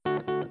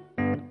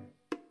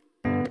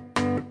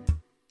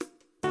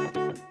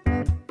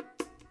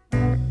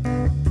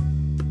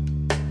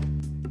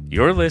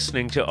You're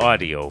listening to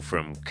audio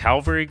from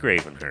Calvary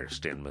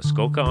Gravenhurst in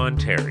Muskoka,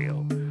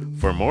 Ontario.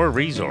 For more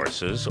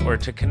resources or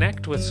to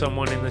connect with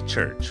someone in the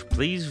church,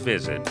 please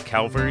visit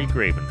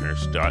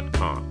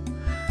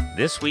calvarygravenhurst.com.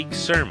 This week's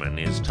sermon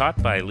is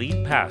taught by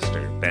lead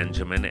pastor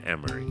Benjamin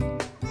Emery.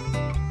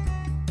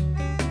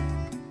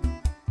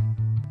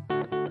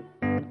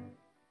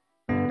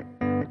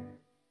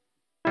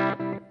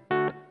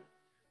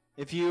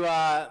 If you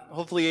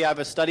hopefully you have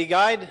a study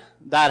guide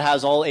that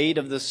has all 8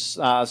 of the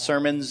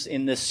sermons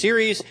in this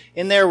series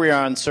in there. We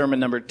are on sermon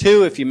number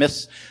 2. If you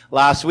missed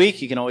last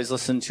week, you can always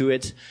listen to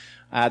it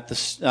at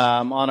the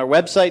on our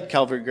website,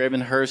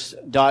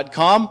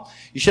 calvarygravenhurst.com.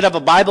 You should have a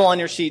Bible on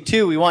your seat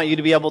too. We want you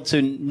to be able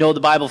to know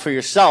the Bible for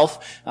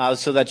yourself,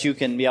 so that you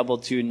can be able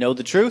to know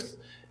the truth,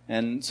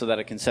 and so that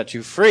it can set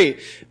you free.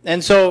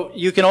 And so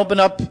you can open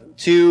up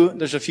to,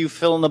 there's a few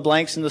fill in the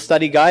blanks in the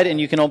study guide, and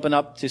you can open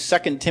up to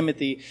 2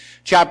 Timothy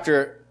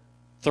chapter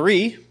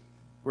 3.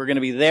 We're going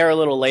to be there a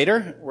little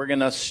later. We're going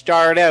to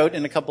start out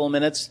in a couple of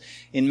minutes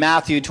in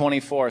Matthew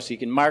 24. So you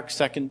can mark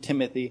 2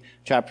 Timothy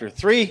chapter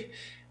 3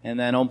 and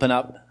then open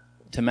up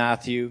to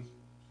Matthew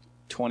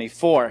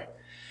 24.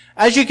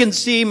 As you can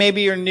see,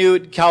 maybe you're new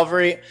at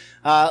Calvary.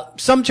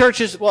 Some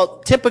churches, well,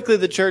 typically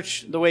the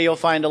church, the way you'll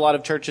find a lot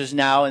of churches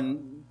now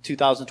in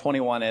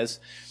 2021 is,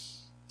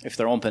 if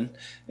they're open,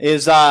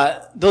 is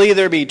they'll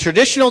either be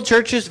traditional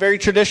churches, very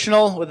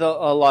traditional, with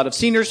a lot of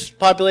seniors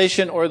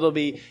population, or they'll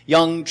be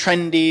young,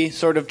 trendy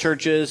sort of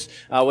churches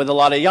with a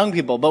lot of young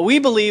people. But we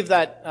believe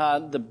that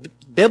the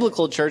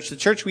biblical church, the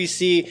church we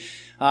see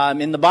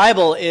in the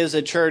Bible, is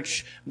a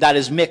church that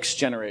is mixed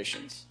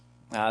generations.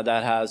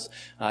 That has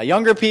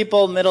younger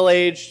people,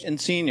 middle-aged,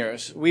 and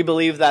seniors. We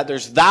believe that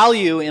there's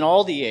value in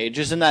all the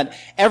ages, and that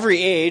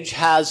every age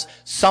has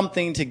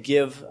something to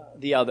give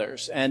the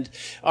others. And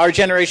our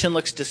generation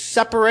looks to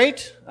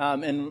separate,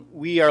 and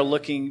we are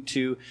looking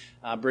to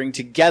bring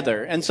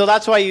together. And so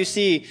that's why you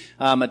see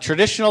a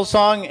traditional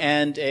song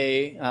and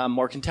a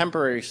more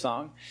contemporary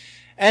song.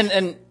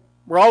 And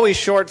we're always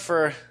short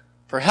for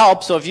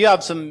help, so if you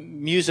have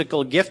some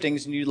musical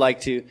giftings and you'd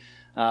like to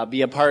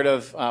be a part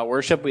of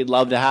worship, we'd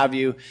love to have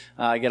you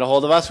get a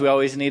hold of us. We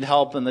always need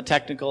help in the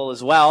technical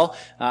as well.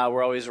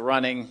 We're always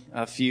running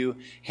a few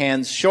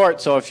hands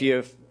short, so if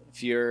you're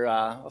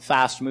a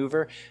fast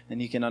mover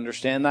and you can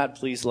understand that,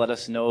 please let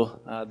us know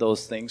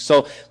those things.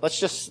 So let's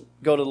just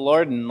go to the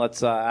Lord and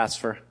let's ask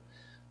for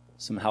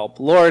some help.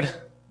 Lord,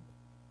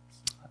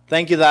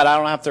 thank you that I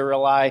don't have to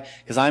rely,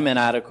 because I'm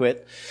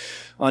inadequate,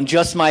 on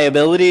just my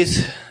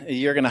abilities.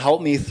 You're going to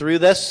help me through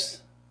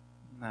this.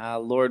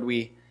 Lord,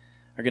 we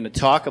are going to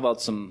talk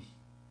about some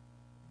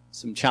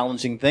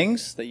challenging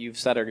things that you've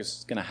said are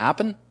going to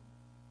happen.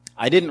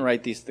 I didn't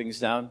write these things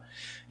down.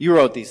 You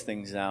wrote these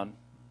things down.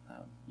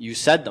 You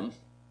said them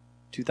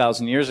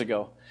 2,000 years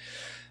ago.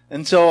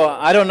 And so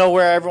I don't know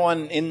where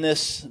everyone in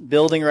this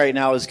building right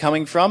now is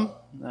coming from,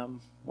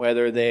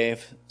 whether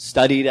they've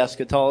studied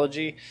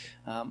eschatology,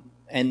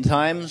 end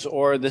times,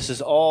 or this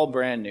is all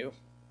brand new.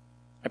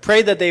 I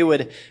pray that they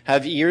would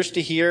have ears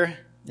to hear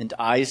and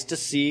eyes to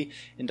see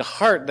and a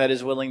heart that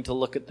is willing to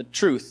look at the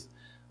truth.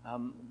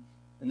 And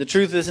the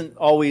truth isn't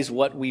always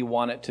what we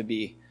want it to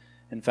be.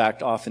 In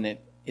fact, often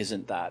it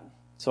isn't that.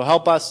 So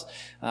help us.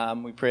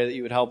 We pray that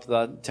you would help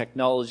the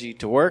technology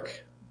to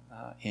work.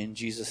 In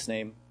Jesus'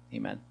 name,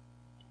 amen.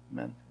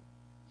 Amen.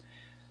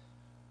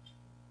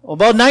 Well,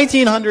 about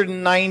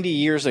 1990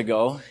 years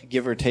ago,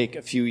 give or take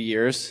a few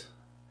years,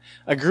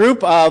 a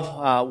group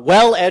of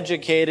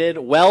well-educated,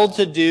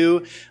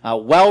 well-to-do,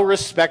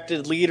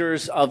 well-respected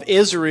leaders of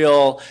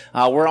Israel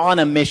were on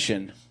a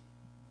mission.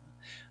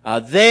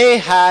 They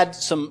had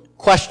some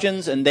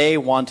questions and they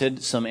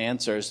wanted some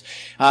answers.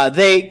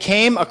 They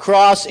came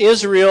across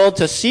Israel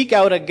to seek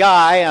out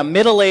a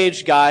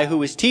middle-aged guy who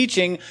was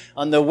teaching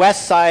on the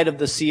west side of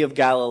the Sea of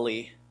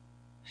Galilee.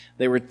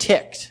 They were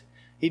ticked.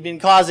 He'd been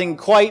causing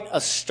quite a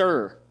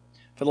stir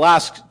for the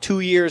last 2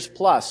 years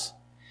plus.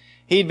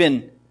 He'd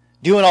been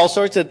doing all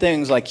sorts of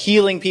things like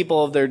healing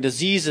people of their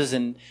diseases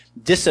and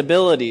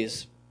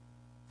disabilities.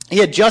 He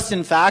had just,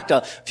 in fact,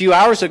 a few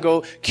hours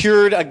ago,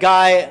 cured a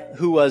guy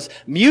who was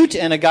mute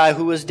and a guy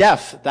who was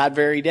deaf that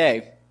very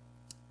day.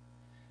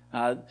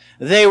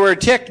 They were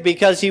ticked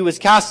because he was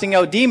casting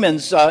out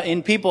demons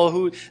in people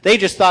who they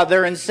just thought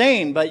they're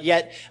insane, but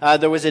yet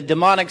there was a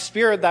demonic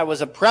spirit that was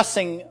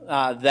oppressing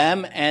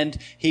them, and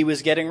he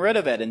was getting rid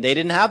of it, and they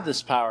didn't have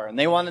this power, and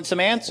they wanted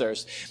some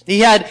answers. He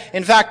had,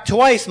 in fact,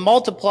 twice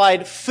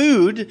multiplied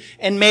food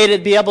and made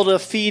it be able to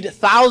feed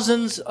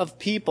thousands of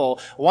people.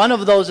 One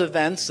of those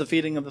events, the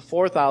feeding of the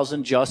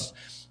 4,000, just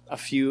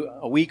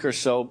a week or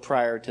so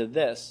prior to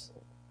this.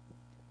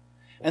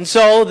 And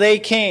so they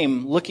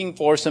came looking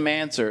for some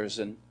answers.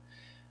 And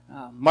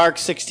Mark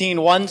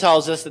 16:1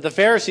 tells us that the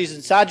Pharisees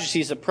and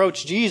Sadducees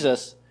approached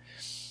Jesus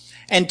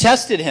and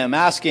tested him,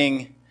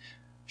 asking,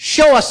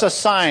 "Show us a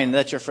sign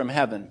that you're from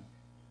heaven."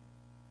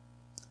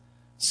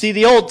 See,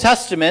 the Old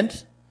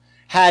Testament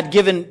had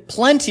given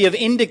plenty of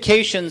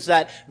indications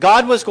that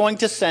God was going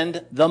to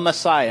send the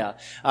Messiah,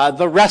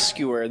 the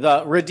rescuer,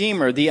 the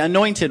Redeemer, the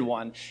anointed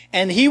one.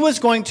 And he was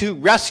going to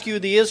rescue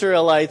the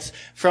Israelites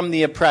from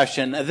the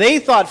oppression. They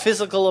thought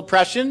physical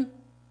oppression,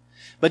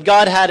 but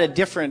God had a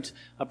different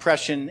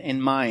oppression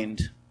in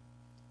mind.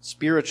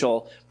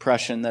 Spiritual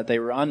oppression that they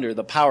were under,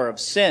 the power of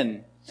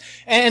sin.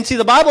 And see,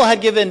 the Bible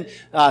had given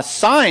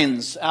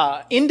signs,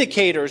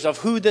 indicators of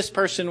who this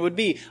person would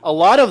be. A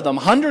lot of them,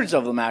 hundreds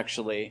of them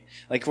actually.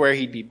 Like where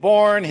he'd be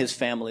born, his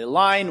family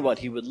line, what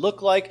he would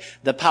look like,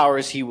 the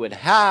powers he would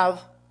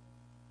have.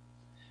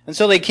 And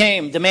so they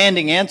came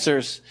demanding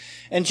answers.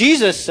 And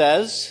Jesus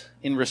says,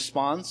 in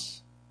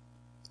response,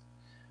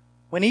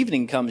 when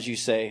evening comes, you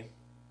say,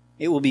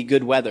 it will be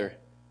good weather,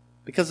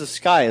 because the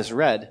sky is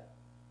red.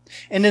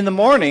 And in the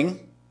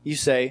morning, you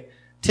say,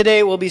 today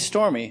it will be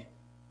stormy,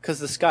 because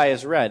the sky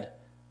is red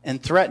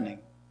and threatening.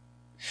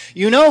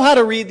 You know how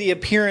to read the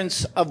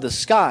appearance of the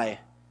sky,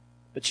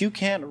 but you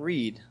can't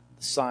read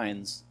the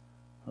signs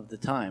of the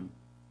time.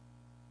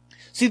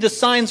 See, the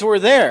signs were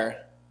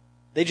there.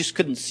 They just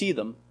couldn't see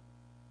them.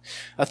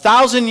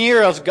 1,000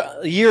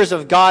 years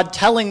of God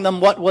telling them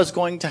what was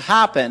going to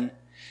happen,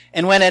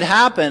 and when it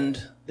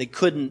happened, they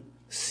couldn't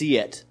see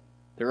it.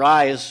 Their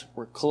eyes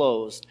were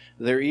closed.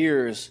 Their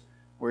ears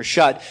were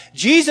shut.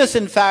 Jesus,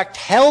 in fact,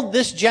 held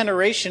this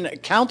generation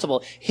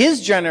accountable,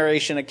 his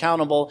generation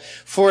accountable,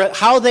 for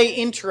how they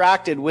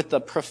interacted with the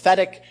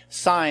prophetic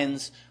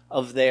signs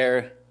of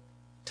their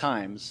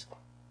times.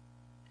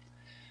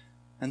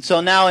 And so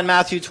now in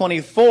Matthew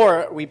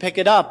 24, we pick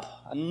it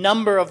up a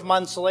number of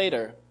months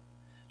later,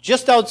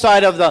 just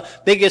outside of the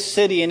biggest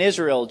city in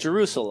Israel,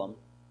 Jerusalem.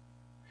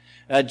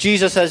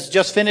 Jesus has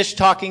just finished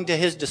talking to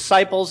his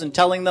disciples and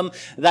telling them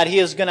that he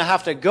is going to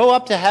have to go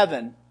up to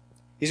heaven.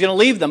 He's going to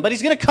leave them, but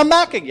he's going to come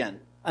back again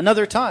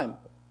another time.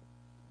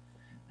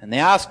 And they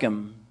ask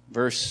him,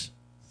 verse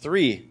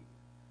 3,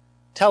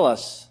 tell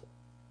us,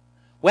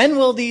 when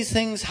will these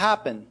things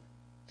happen?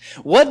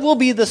 What will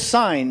be the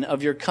sign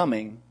of your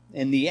coming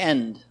in the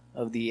end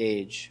of the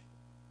age?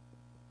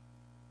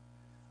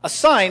 A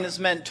sign is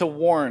meant to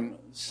warn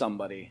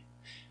somebody.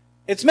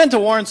 It's meant to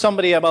warn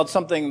somebody about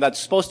something that's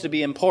supposed to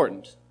be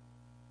important.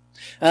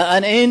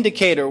 An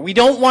indicator. We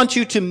don't want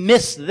you to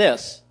miss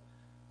this.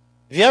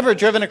 Have you ever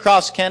driven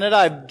across Canada?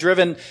 I've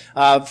driven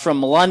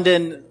from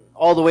London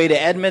all the way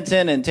to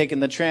Edmonton and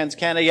taken the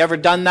Trans-Canada. You ever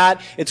done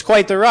that? It's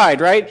quite the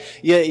ride, right?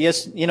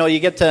 You know, you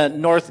get to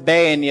North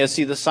Bay and you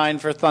see the sign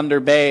for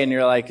Thunder Bay and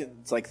you're like,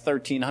 it's like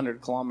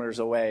 1,300 kilometers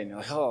away. And you're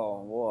like,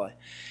 oh boy.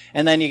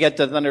 And then you get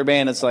to Thunder Bay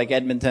and it's like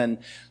Edmonton,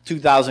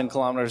 2,000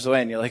 kilometers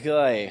away. And you're like,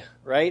 hey,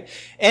 right?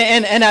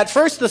 And at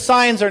first the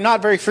signs are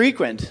not very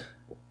frequent.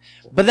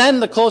 But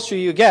then the closer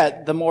you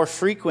get, the more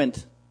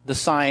frequent the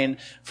sign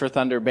for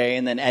Thunder Bay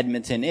and then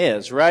Edmonton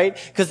is, right?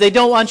 Because they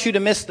don't want you to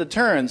miss the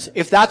turns.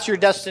 If that's your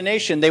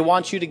destination, they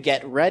want you to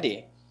get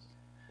ready.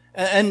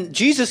 And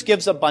Jesus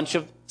gives a bunch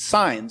of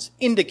signs,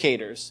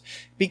 indicators,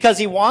 because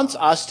he wants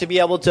us to be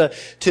able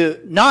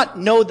to not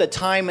know the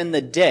time and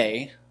the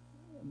day,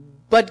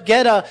 but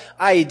get an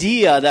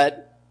idea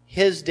that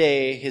his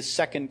day, his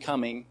second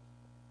coming,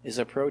 is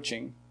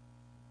approaching.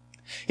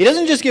 He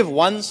doesn't just give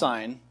one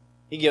sign,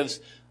 he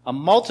gives a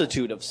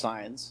multitude of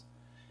signs.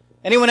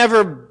 Anyone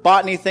ever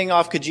bought anything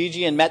off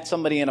Kijiji and met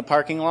somebody in a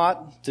parking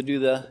lot to do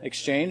the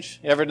exchange?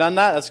 You ever done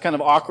that? That's kind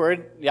of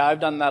awkward. Yeah, I've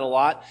done that a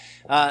lot.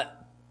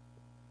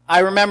 I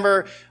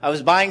remember I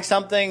was buying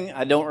something.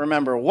 I don't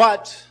remember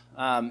what.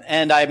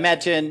 And I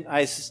met him.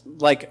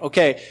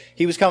 Okay,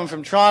 he was coming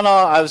from Toronto.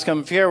 I was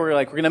coming from here.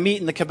 we're going to meet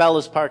in the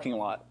Cabela's parking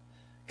lot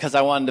because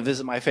I wanted to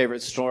visit my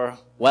favorite store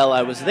while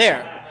I was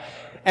there.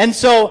 And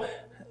so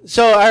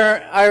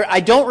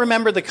I don't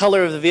remember the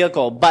color of the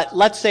vehicle, but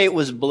let's say it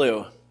was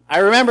blue. I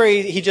remember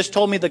he just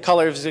told me the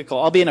color of his vehicle.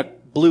 I'll be in a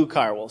blue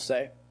car, we'll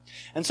say.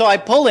 And so I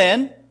pull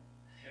in,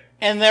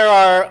 and there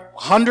are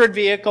 100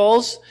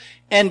 vehicles,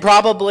 and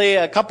probably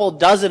a couple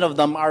dozen of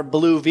them are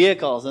blue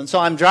vehicles. And so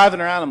I'm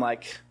driving around, I'm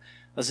like,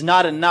 there's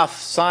not enough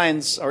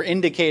signs or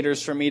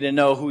indicators for me to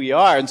know who you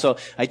are. And so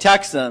I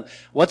text them,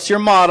 what's your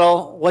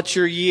model, what's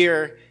your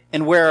year,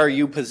 and where are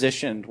you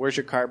positioned? Where's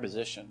your car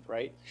positioned,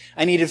 right?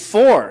 I needed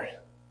 4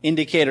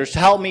 indicators to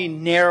help me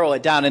narrow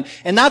it down.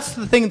 And that's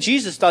the thing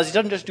Jesus does. He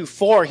doesn't just do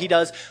 4. He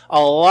does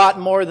a lot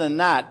more than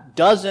that.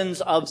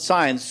 Dozens of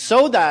signs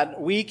so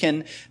that we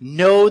can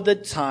know the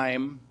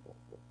time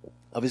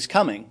of his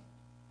coming.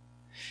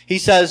 He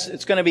says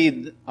it's going to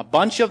be a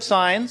bunch of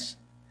signs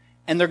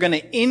and they're going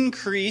to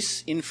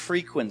increase in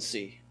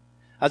frequency.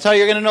 That's how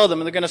you're going to know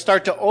them. They're going to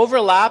start to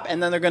overlap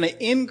and then they're going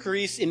to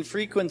increase in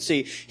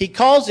frequency. He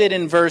calls it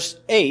in verse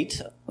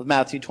 8 of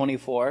Matthew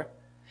 24,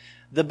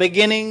 the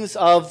beginnings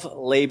of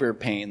labor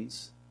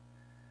pains.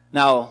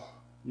 Now,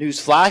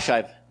 newsflash,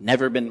 I've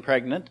never been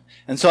pregnant,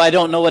 and so I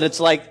don't know what it's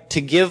like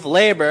to give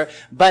labor,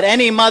 but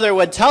any mother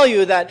would tell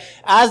you that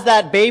as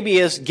that baby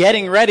is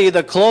getting ready,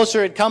 the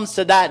closer it comes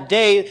to that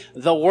day,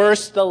 the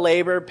worse the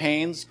labor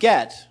pains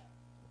get.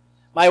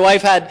 My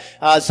wife had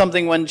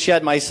something when she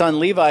had my son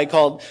Levi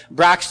called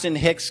Braxton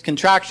Hicks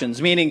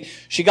contractions, meaning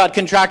she got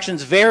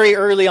contractions very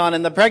early on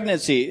in the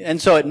pregnancy.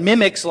 And so it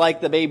mimics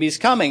like the baby's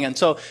coming. And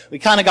so we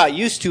kind of got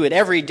used to it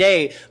every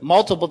day,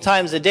 multiple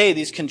times a day,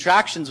 these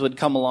contractions would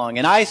come along.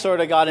 And I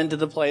sort of got into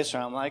the place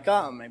where I'm like,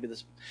 oh, maybe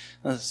this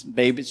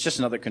baby, it's just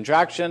another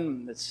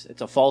contraction. It's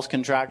a false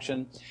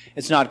contraction.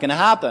 It's not going to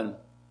happen.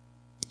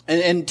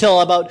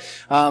 Until about,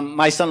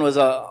 my son was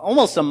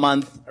almost a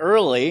month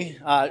early,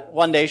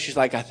 one day she's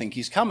like, I think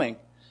he's coming.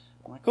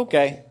 I'm like,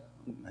 okay.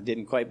 I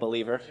didn't quite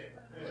believe her.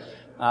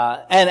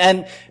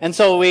 And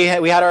so we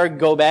had our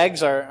go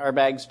bags, our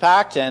bags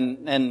packed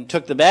and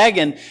took the bag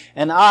and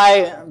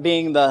I,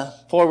 being the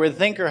forward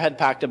thinker, had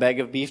packed a bag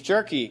of beef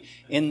jerky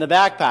in the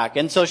backpack.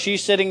 And so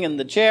she's sitting in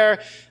the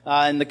chair,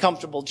 in the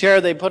comfortable chair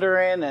they put her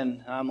in,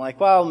 and I'm like,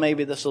 well,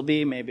 maybe this will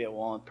be, maybe it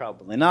won't,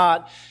 probably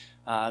not.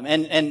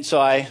 And so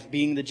I,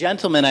 being the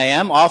gentleman I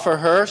am, offer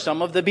her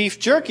some of the beef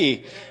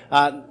jerky,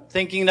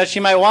 thinking that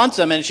she might want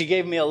some, and she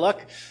gave me a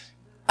look.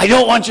 I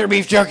don't want your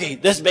beef jerky.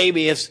 This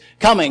baby is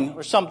coming,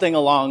 or something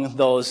along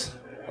those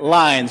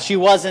lines. She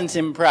wasn't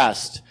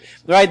impressed.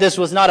 Right? This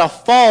was not a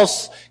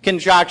false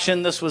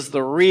contraction. This was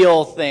the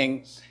real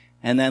thing.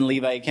 And then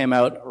Levi came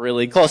out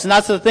really close. And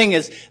that's the thing,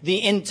 is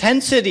the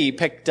intensity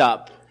picked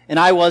up. And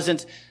I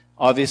wasn't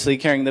obviously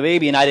carrying the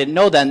baby, and I didn't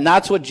know that. And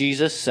that's what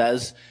Jesus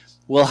says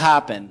will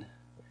happen.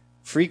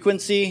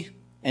 Frequency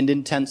and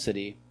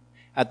intensity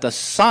at the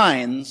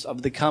signs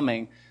of the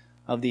coming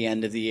of the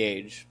end of the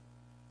age.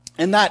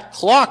 And that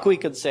clock, we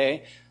could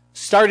say,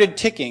 started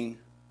ticking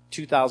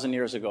 2,000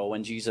 years ago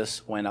when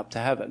Jesus went up to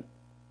heaven.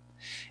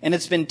 And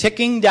it's been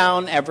ticking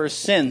down ever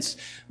since.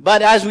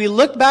 But as we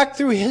look back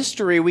through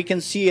history, we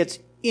can see it's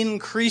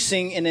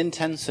increasing in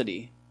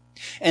intensity.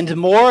 And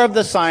more of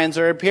the signs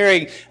are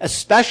appearing,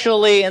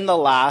 especially in the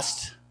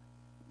last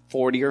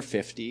 40 or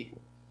 50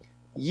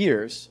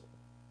 years.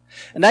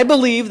 And I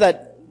believe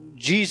that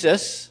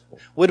Jesus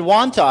would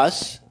want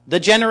us, the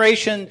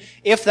generation,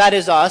 if that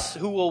is us,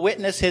 who will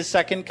witness his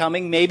second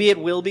coming, maybe it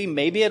will be,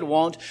 maybe it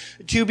won't,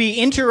 to be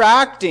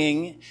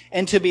interacting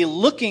and to be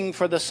looking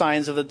for the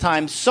signs of the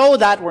times, so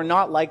that we're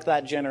not like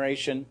that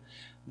generation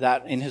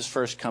that in his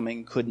first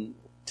coming couldn't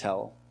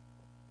tell.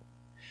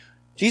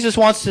 Jesus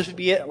wants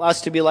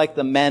us to be like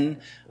the men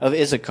of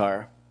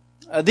Issachar.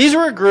 These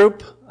were a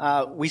group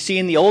we see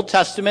in the Old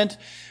Testament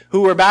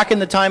who were back in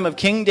the time of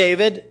King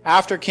David,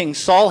 after King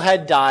Saul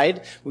had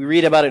died. We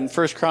read about it in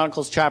 1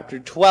 Chronicles chapter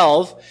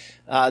 12.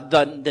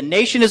 The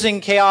nation is in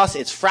chaos.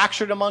 It's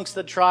fractured amongst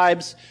the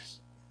tribes.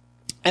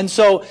 And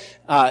so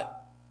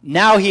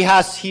now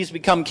he's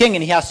become king,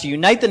 and he has to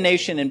unite the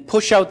nation and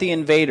push out the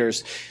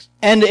invaders.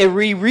 And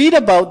we read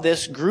about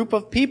this group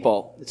of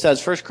people. It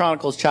says, 1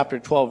 Chronicles chapter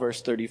 12,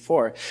 verse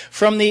 34,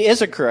 from the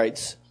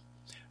Issacharites,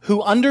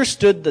 who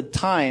understood the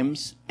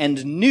times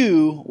and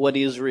knew what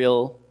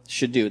Israel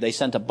should do. They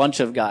sent a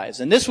bunch of guys.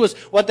 And this was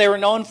what they were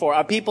known for,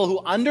 a people who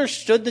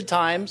understood the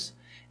times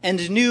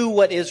and knew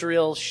what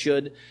Israel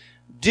should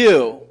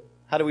do.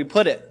 How do we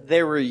put it?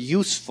 They were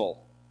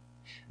useful.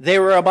 They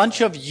were a bunch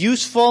of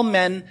useful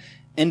men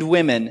and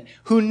women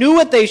who knew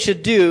what they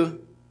should do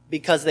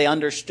because they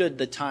understood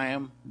the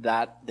time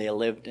that they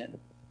lived in.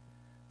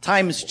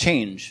 Times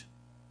change.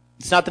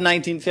 It's not the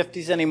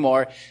 1950s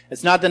anymore.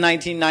 It's not the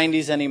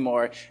 1990s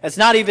anymore. It's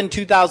not even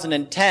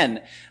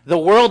 2010. The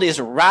world is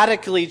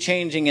radically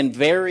changing and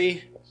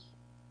very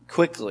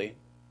quickly.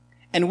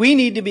 And we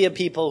need to be a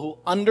people who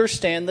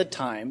understand the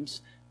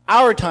times,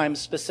 our times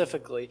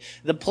specifically,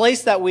 the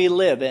place that we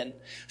live in,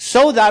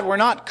 so that we're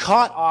not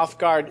caught off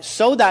guard,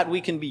 so that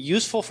we can be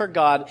useful for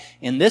God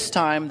in this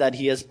time that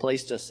he has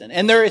placed us in.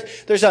 And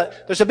there's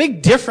a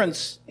big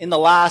difference in the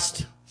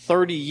last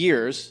 30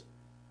 years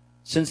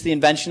since the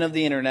invention of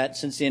the internet,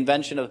 since the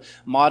invention of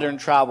modern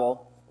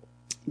travel,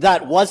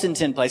 that wasn't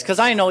in place. Because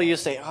I know you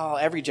say, oh,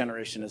 every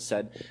generation has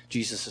said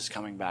Jesus is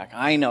coming back.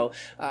 I know.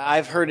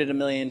 I've heard it a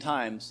million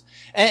times.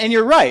 And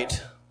you're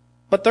right.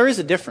 But there is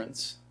a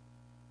difference.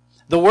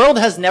 The world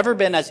has never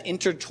been as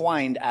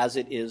intertwined as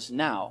it is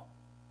now.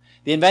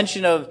 The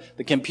invention of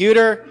the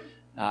computer,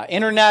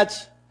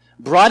 internet,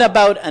 brought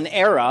about an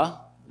era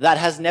that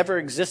has never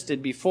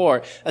existed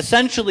before.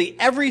 Essentially,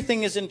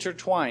 everything is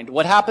intertwined.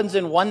 What happens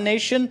in one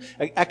nation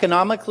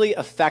economically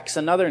affects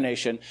another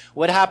nation.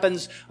 What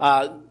happens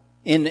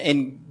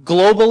in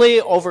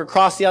globally over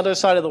across the other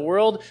side of the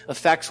world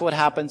affects what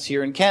happens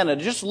here in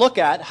Canada. Just look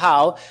at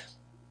how a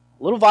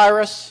little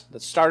virus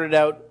that started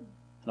out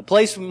in a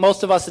place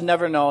most of us had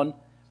never known,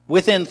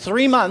 within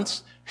 3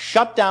 months,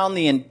 shut down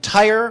the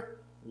entire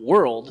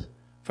world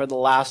for the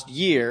last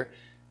year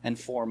and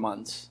 4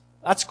 months.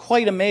 That's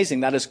quite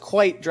amazing. That is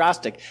quite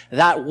drastic.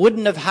 That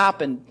wouldn't have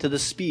happened to the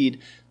speed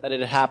that it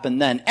had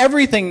happened then.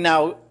 Everything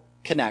now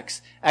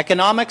connects.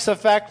 Economics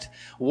affect,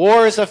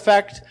 wars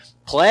affect,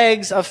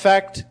 plagues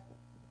affect,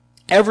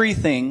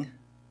 everything,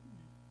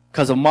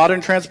 because of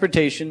modern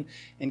transportation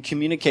and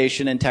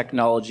communication and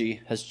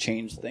technology, has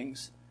changed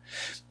things.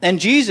 And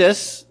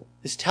Jesus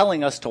is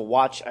telling us to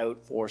watch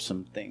out for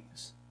some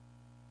things.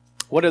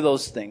 What are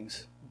those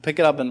things? Pick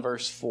it up in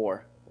verse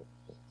 4.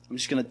 I'm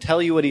just going to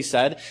tell you what he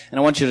said, and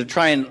I want you to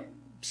try and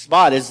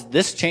spot, is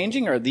this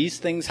changing? Are these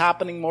things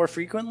happening more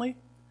frequently?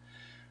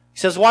 He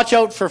says, watch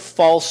out for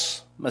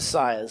false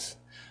messiahs.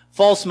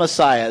 False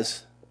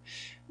messiahs.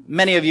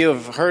 Many of you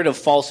have heard of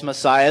false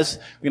messiahs.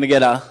 We're going to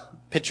get a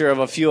picture of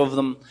a few of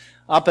them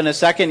up in a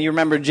second. You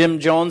remember Jim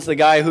Jones, the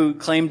guy who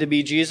claimed to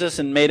be Jesus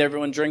and made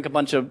everyone drink a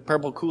bunch of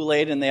purple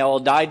Kool-Aid and they all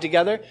died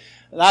together?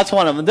 That's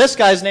one of them. This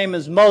guy's name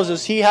is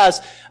Moses. He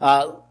has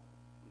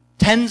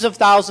tens of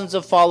thousands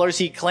of followers.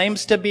 He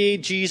claims to be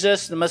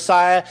Jesus, the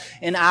Messiah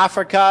in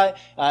Africa.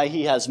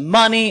 He has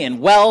money and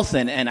wealth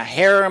and a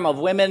harem of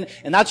women.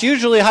 And that's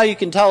usually how you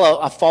can tell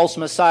a false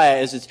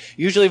Messiah, is it's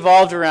usually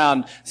evolved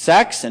around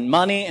sex and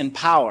money and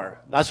power.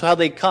 That's how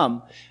they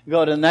come.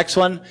 Go to the next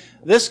one.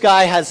 This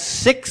guy has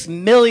 6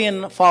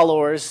 million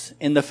followers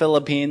in the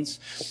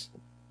Philippines.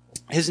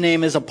 His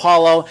name is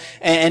Apollo,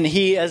 and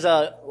he is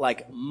a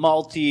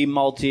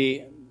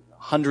multi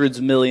hundreds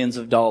of millions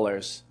of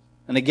dollars.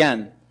 And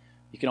again,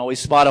 you can always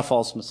spot a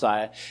false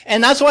Messiah.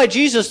 And that's why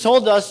Jesus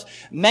told us,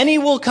 many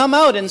will come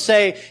out and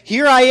say,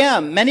 here I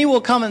am. Many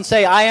will come and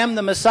say, I am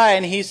the Messiah.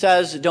 And he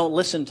says, don't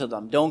listen to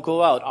them. Don't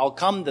go out. I'll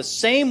come the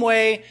same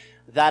way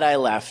that I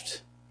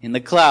left, in the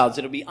clouds.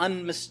 It'll be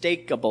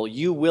unmistakable.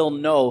 You will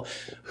know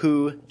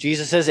who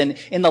Jesus is. And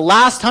in the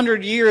last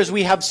 100 years,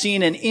 we have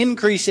seen an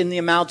increase in the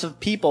amount of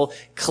people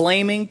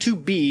claiming to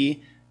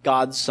be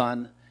God's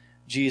Son,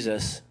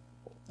 Jesus.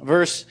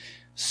 Verse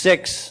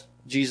 6,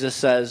 Jesus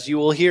says, you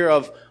will hear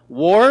of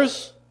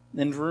wars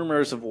and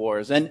rumors of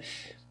wars. And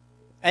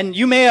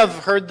you may have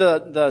heard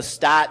the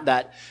stat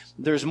that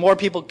there's more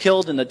people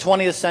killed in the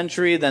 20th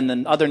century than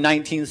the other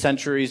 19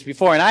 centuries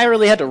before. And I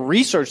really had to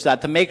research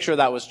that to make sure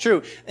that was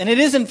true. And it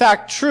is in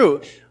fact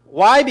true.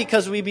 Why?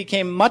 Because we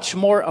became much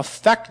more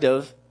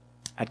effective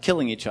at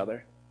killing each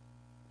other.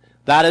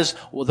 That is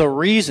the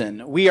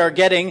reason. We are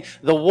getting,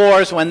 the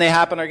wars when they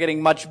happen are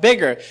getting much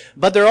bigger.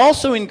 But they're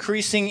also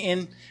increasing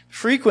in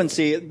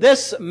frequency.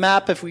 This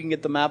map, if we can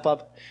get the map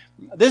up,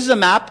 this is a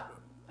map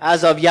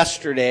as of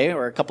yesterday,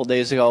 or a couple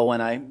days ago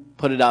when I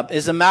put it up,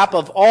 is a map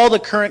of all the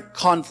current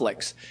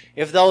conflicts.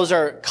 If those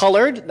are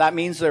colored, that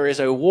means there is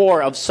a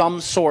war of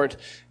some sort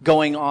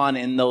going on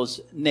in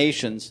those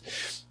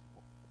nations.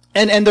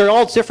 And there are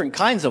all different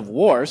kinds of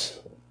wars.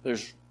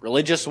 There's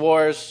religious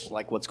wars,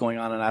 like what's going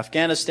on in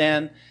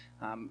Afghanistan.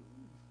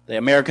 The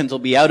Americans will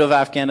be out of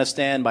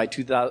Afghanistan by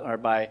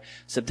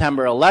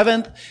September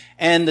 11th.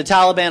 And the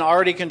Taliban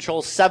already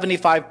controls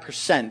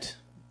 75%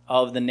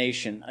 of the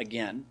nation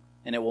again.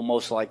 And it will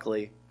most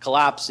likely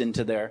collapse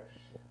into their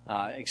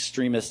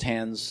extremist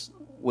hands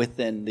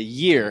within the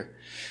year.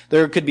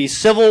 There could be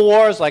civil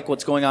wars like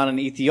what's going on in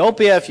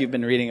Ethiopia, if you've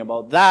been reading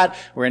about that,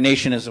 where a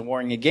nation is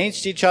warring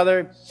against each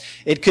other.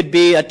 It could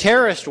be a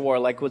terrorist war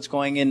like what's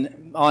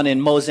going on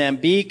in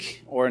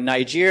Mozambique or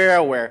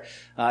Nigeria, where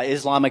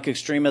Islamic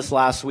extremists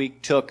last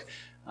week took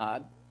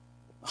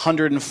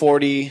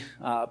 140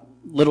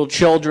 little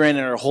children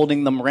and are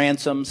holding them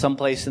ransom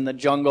someplace in the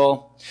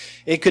jungle.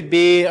 It could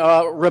be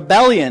a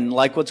rebellion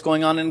like what's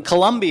going on in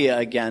Colombia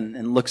again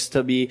and looks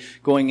to be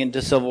going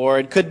into civil war.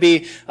 It could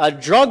be a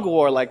drug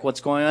war like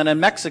what's going on in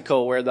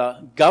Mexico, where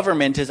the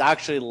government is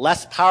actually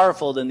less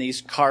powerful than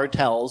these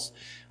cartels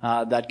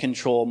that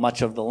control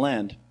much of the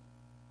land.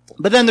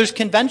 But then there's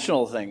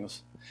conventional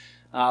things.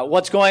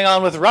 What's going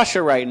on with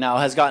Russia right now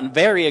has gotten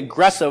very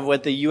aggressive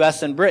with the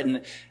U.S. and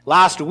Britain.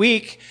 Last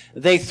week,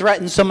 they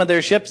threatened some of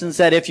their ships and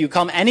said, if you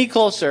come any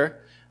closer,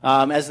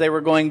 as they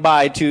were going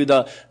by to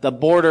the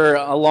border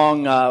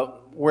along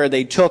where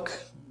they took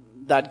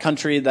that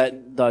country,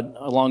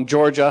 along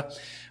Georgia,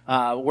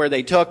 where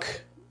they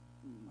took,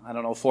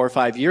 4 or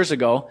 5 years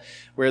ago,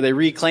 where they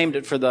reclaimed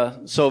it for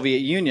the Soviet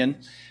Union.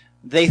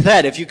 They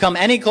said, if you come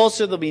any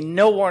closer, there'll be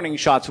no warning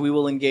shots. We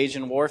will engage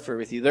in warfare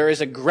with you. There is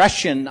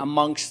aggression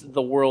amongst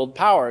the world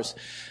powers.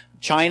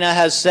 China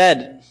has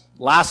said,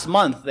 last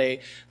month, the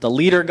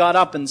leader got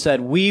up and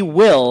said, we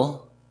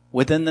will,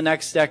 within the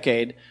next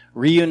decade,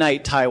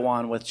 reunite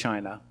Taiwan with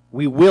China.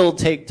 We will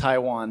take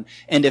Taiwan.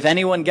 And if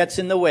anyone gets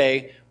in the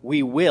way,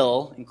 we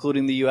will,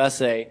 including the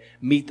USA,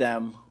 meet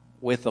them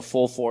with the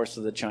full force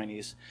of the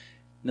Chinese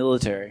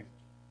military.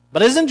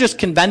 But it isn't just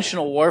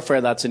conventional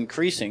warfare that's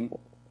increasing.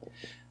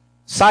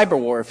 Cyber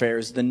warfare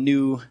is the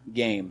new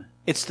game.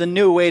 It's the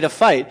new way to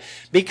fight.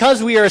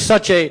 Because we are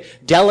such a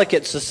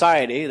delicate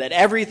society that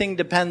everything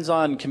depends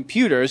on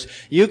computers,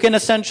 you can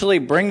essentially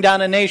bring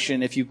down a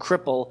nation if you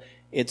cripple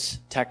its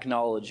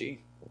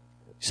technology.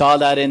 Saw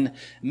that in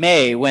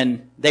May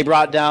when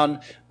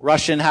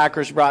Russian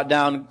hackers brought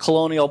down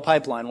Colonial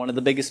Pipeline, one of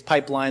the biggest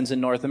pipelines in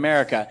North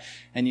America.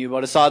 And you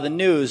would have saw the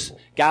news.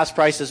 Gas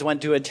prices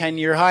went to a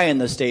 10-year high in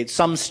the States.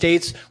 Some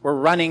states were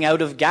running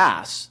out of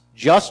gas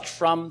just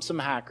from some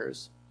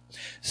hackers.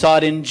 Saw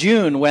it in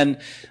June when,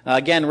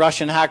 again,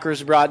 Russian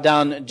hackers brought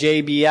down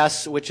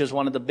JBS, which is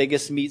one of the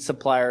biggest meat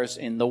suppliers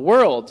in the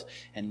world.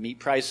 And meat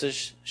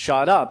prices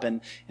shot up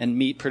and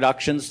meat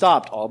production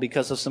stopped, all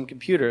because of some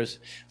computers.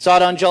 Saw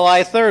it on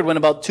July 3rd when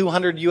about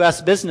 200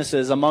 U.S.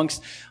 businesses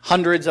amongst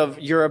hundreds of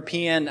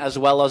European as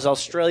well as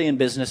Australian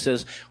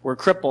businesses were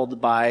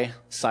crippled by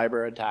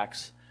cyber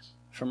attacks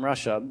from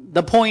Russia.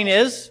 The point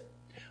is,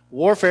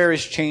 warfare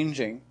is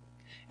changing,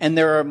 and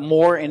there are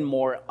more and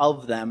more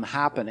of them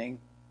happening.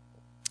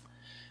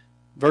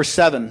 Verse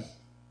 7,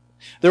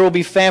 there will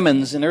be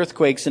famines and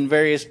earthquakes in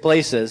various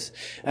places.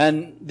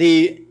 And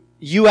the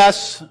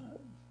U.S.,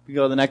 we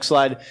go to the next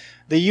slide,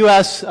 the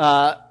U.S.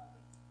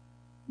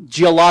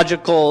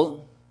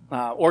 Geological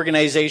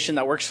organization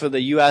that works for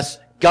the U.S.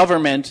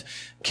 government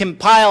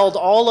compiled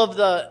all of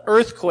the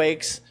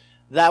earthquakes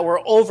that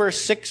were over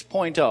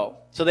 6.0.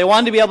 So they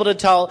wanted to be able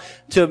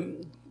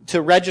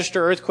to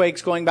register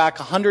earthquakes going back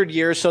 100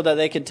 years so that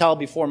they could tell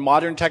before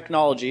modern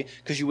technology,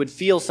 because you would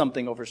feel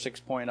something over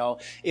 6.0,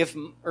 if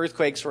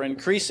earthquakes were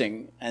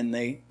increasing. And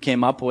they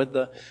came up with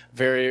the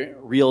very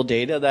real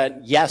data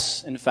that,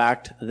 yes, in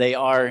fact, they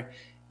are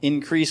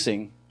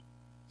increasing.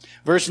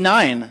 Verse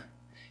 9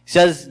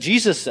 says,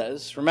 Jesus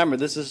says, remember,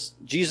 this is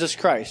Jesus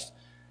Christ.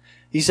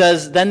 He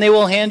says, then they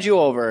will hand you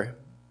over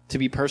to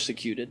be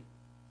persecuted,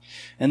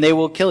 and they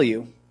will kill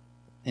you,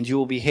 and you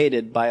will be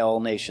hated by all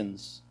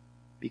nations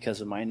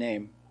because of my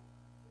name.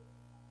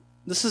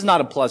 This is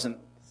not a pleasant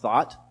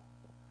thought.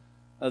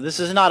 This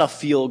is not a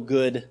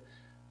feel-good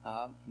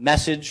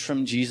message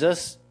from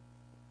Jesus.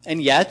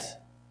 And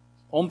yet,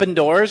 Open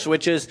Doors,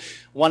 which is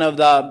one of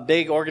the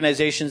big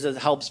organizations that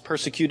helps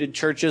persecuted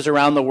churches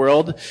around the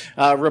world,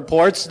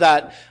 reports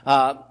that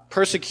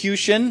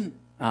persecution,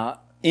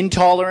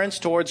 intolerance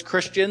towards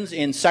Christians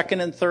in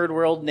second and third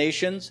world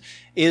nations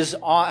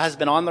has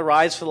been on the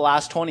rise for the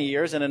last 20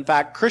 years. And in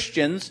fact,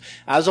 Christians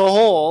as a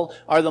whole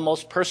are the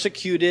most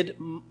persecuted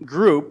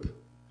group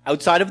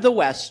outside of the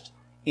West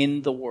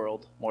in the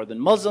world. More than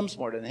Muslims,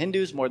 more than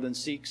Hindus, more than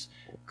Sikhs,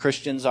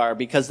 Christians are,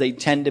 because they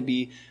tend to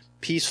be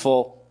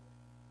peaceful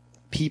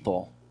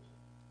people.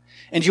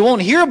 And you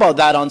won't hear about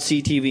that on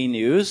CTV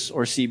News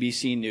or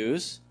CBC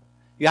News.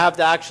 You have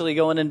to actually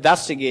go and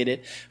investigate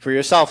it for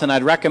yourself. And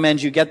I'd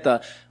recommend you get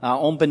the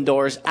Open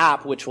Doors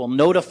app, which will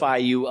notify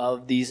you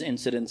of these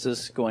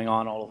incidences going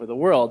on all over the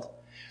world.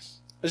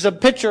 There's a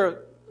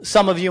picture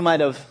some of you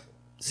might have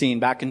seen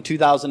back in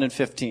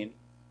 2015.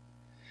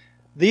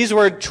 These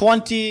were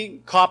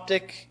 20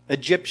 Coptic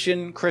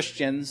Egyptian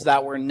Christians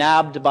that were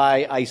nabbed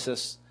by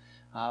ISIS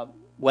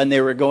when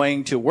they were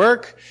going to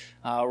work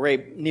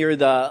right near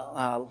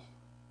the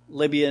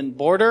Libyan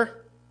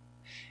border.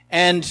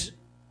 And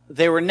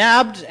they were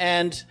nabbed,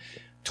 and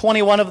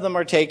 21 of them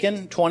are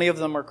taken. 20 of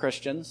them are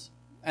Christians.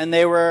 And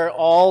they were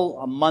all,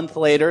 a month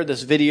later,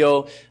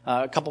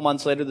 a couple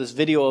months later, this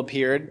video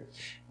appeared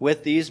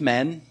with these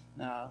men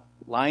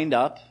lined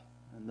up.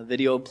 And the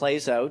video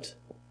plays out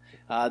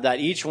that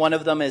each one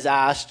of them is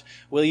asked,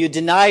 will you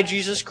deny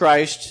Jesus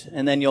Christ,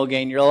 and then you'll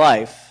gain your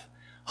life?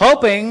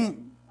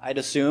 Hoping, I'd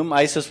assume,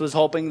 ISIS was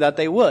hoping that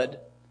they would.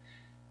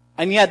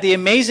 And yet the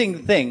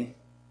amazing thing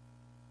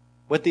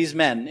with these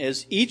men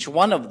is each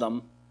one of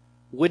them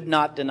would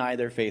not deny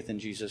their faith in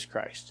Jesus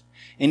Christ.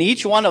 And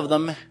each one of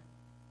them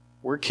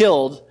were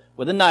killed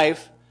with a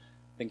knife.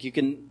 I think you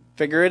can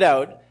figure it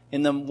out.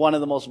 In one of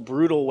the most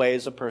brutal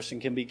ways a person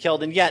can be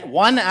killed. And yet,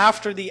 one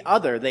after the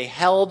other, they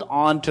held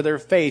on to their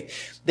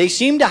faith. They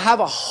seemed to have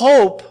a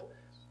hope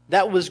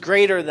that was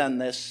greater than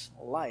this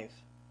life.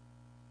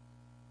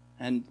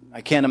 And I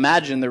can't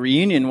imagine the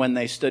reunion when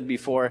they stood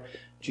before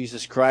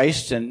Jesus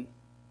Christ. And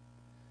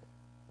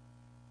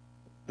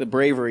the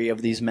bravery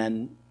of these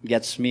men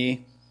gets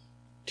me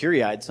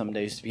teary-eyed some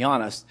days, to be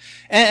honest.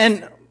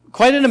 And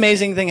quite an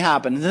amazing thing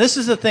happened. And this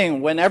is the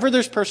thing. Whenever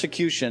there's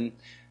persecution,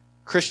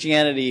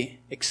 Christianity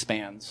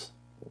expands.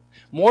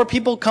 More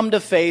people come to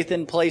faith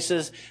in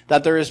places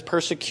that there is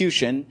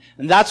persecution.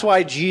 And that's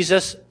why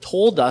Jesus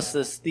told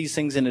us these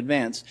things in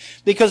advance.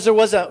 Because there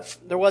was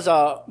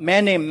a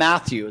man named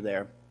Matthew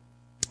there.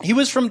 He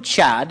was from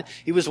Chad.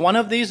 He was one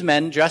of these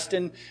men dressed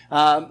in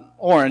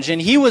orange.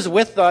 And he was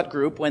with that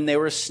group when they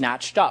were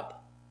snatched up.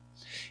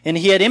 And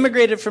he had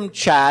immigrated from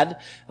Chad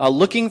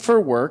looking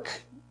for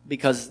work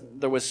because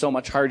there was so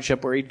much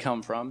hardship where he'd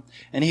come from.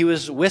 And he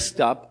was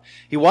whisked up.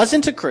 He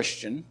wasn't a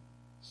Christian.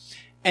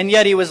 And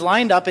yet he was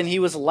lined up and he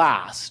was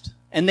last.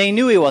 And they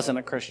knew he wasn't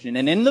a Christian.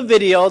 And in the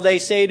video, they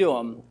say to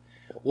him,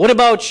 what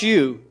about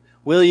you?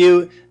 Will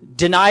you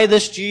deny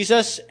this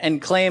Jesus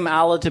and claim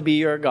Allah to be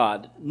your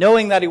God?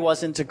 Knowing that he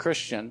wasn't a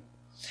Christian.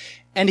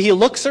 And he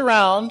looks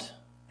around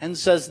and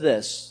says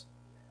this,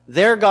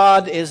 their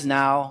God is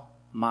now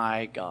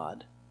my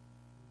God.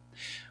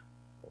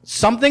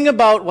 Something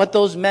about what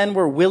those men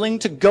were willing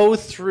to go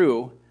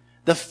through,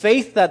 the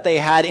faith that they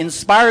had,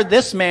 inspired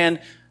this man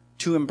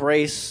to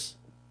embrace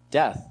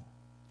death,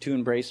 to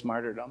embrace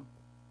martyrdom.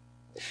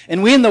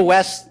 And we in the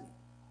West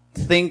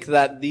think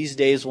that these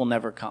days will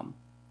never come.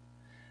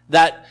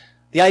 That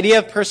the idea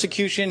of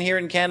persecution here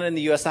in Canada and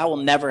the U.S., that will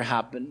never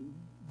happen.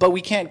 but we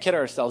can't kid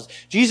ourselves.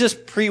 Jesus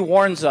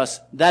pre-warns us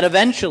that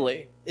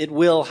eventually it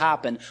will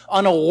happen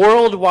on a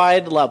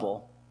worldwide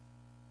level.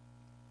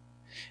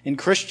 In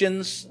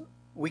Christians,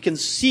 we can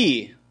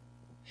see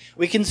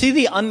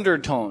the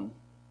undertone.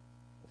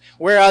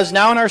 Whereas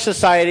now in our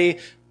society,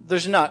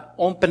 there's not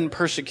open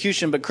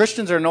persecution, but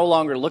Christians are no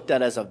longer looked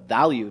at as a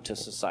value to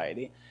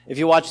society. If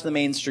you watch the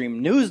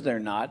mainstream news, they're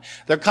not.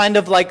 They're kind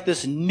of like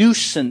this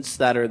nuisance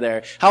that are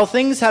there. How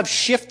things have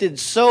shifted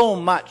so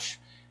much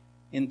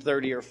in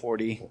 30 or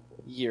 40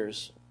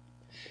 years.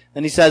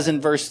 Then he says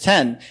in verse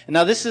 10, and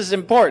now this is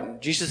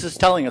important. Jesus is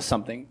telling us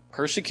something.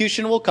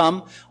 Persecution will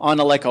come on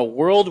a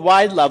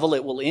worldwide level.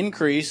 It will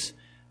increase.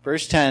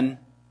 Verse 10,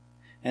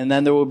 and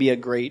then there will be a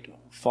great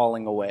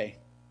falling away.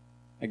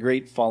 A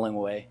great falling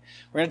away.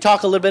 We're going to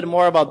talk a little bit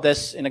more about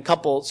this in a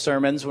couple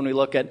sermons when we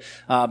look at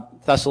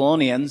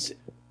Thessalonians.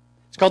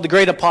 It's called the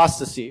Great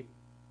Apostasy.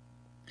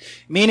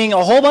 Meaning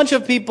a whole bunch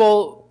of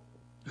people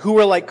who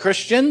were like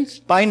Christians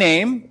by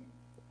name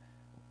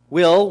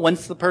will,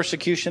 once the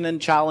persecution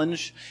and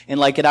challenge and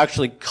it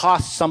actually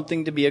costs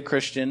something to be a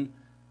Christian,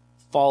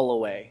 fall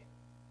away.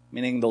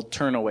 Meaning they'll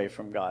turn away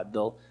from God.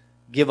 They'll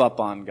give up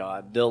on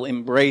God. They'll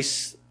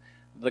embrace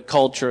the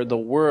culture, the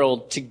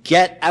world, to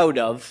get out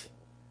of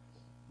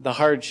the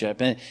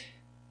hardship. And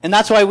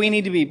that's why we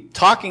need to be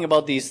talking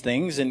about these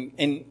things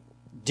and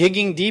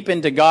digging deep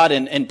into God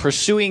and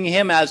pursuing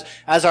Him as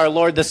our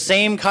Lord. The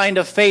same kind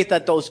of faith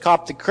that those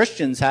Coptic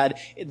Christians had,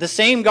 the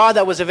same God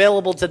that was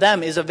available to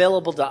them is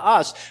available to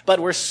us. But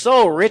we're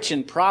so rich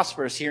and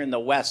prosperous here in the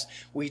West,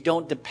 we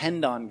don't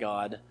depend on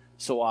God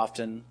so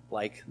often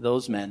like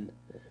those men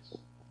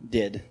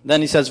did.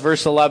 Then he says,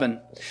 verse 11,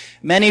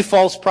 many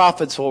false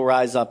prophets will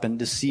rise up and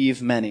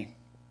deceive many.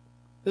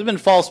 There's been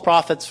false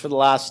prophets for the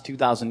last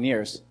 2,000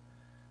 years.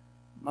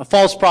 A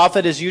false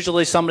prophet is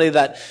usually somebody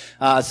that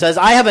says,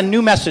 I have a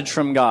new message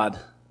from God,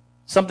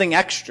 something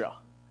extra.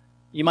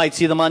 You might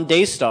see them on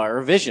Daystar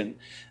or Vision.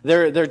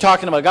 They're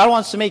talking about God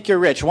wants to make you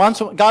rich.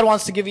 God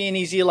wants to give you an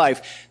easy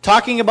life.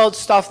 Talking about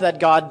stuff that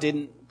God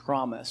didn't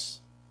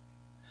promise.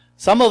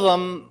 Some of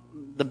them,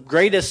 the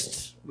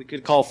greatest we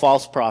could call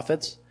false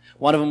prophets,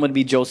 one of them would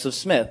be Joseph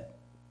Smith.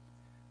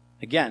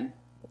 Again,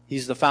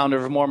 he's the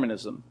founder of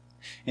Mormonism.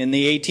 In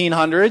the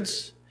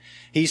 1800s,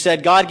 he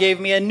said, God gave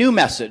me a new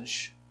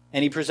message.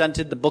 And he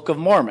presented the Book of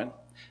Mormon,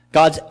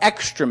 God's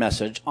extra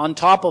message on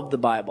top of the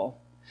Bible.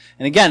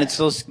 And again, it's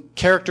those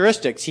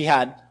characteristics. He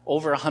had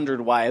over 100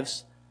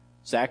 wives,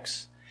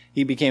 sex.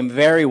 He became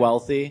very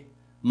wealthy,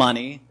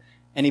 money,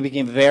 and he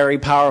became very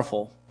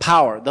powerful.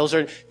 Power. Those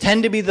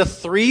tend to be the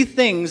three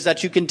things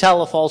that you can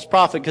tell a false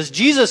prophet, because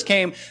Jesus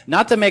came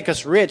not to make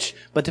us rich,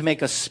 but to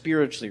make us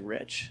spiritually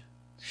rich.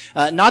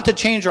 Not to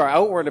change our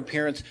outward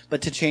appearance,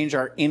 but to change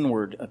our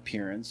inward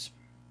appearance.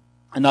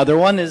 Another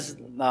one is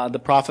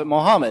the prophet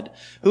Muhammad,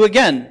 who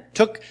again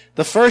took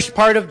the first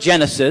part of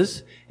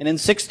Genesis, and in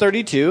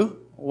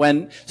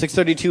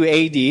 632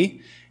 AD,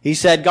 he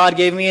said, God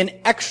gave me an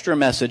extra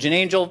message. An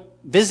angel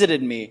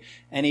visited me,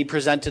 and he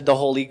presented the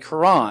Holy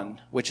Quran,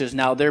 which is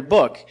now their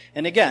book.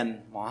 And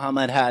again,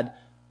 Muhammad had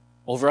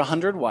over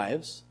 100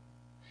 wives.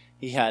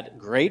 He had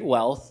great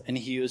wealth, and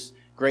he used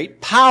great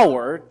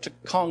power to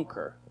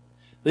conquer.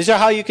 These are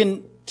how you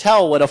can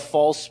tell what a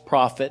false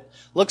prophet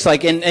looks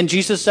like. And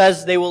Jesus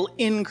says they will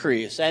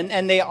increase,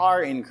 and they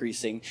are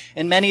increasing.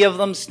 And many of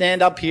them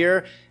stand up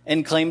here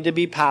and claim to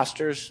be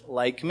pastors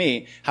like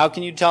me. How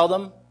can you tell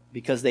them?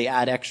 Because they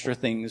add extra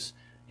things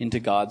into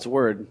God's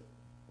word.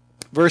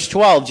 Verse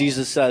 12,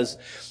 Jesus says,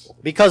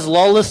 because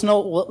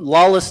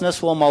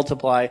lawlessness will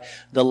multiply,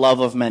 the love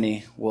of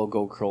many will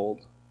go cold.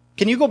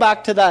 Can you go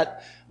back to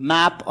that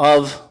map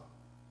of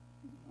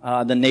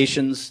the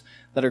nations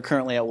that are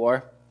currently at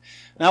war?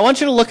 Now, I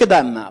want you to look at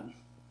that map.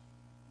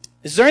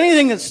 Is there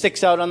anything that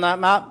sticks out on that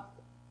map?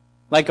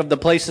 Like of the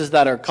places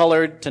that are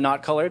colored to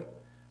not colored?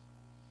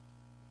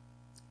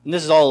 And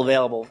this is all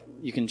available.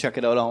 You can check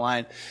it out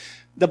online.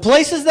 The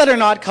places that are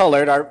not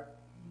colored are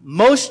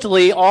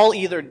mostly all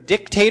either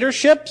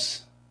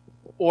dictatorships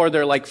or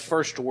they're like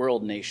first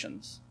world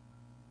nations.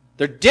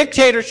 They're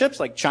dictatorships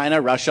like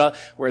China, Russia,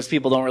 whereas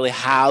people don't really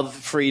have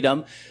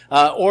freedom,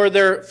 or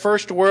they're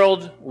first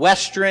world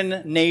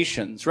Western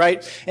nations,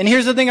 right? And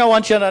here's the thing I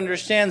want you to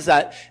understand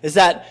is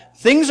that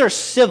things are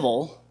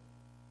civil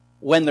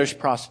when there's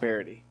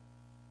prosperity.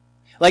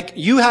 Like,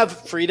 you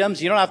have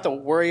freedoms. You don't have to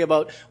worry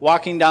about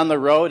walking down the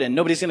road and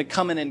nobody's going to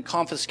come in and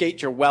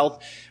confiscate your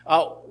wealth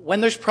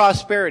when there's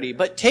prosperity.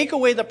 But take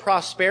away the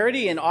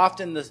prosperity and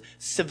often the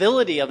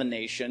civility of a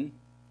nation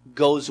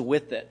goes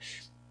with it.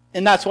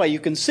 And that's why you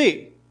can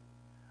see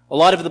a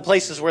lot of the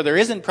places where there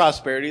isn't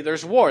prosperity,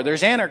 there's war,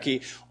 there's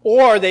anarchy,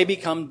 or they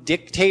become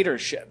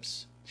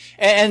dictatorships.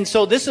 And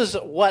so this is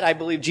what I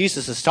believe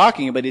Jesus is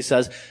talking about. He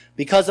says,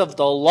 because of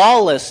the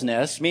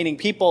lawlessness, meaning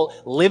people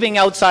living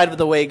outside of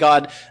the way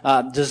God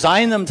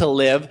designed them to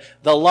live,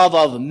 the love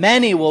of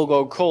many will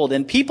go cold.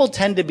 And people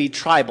tend to be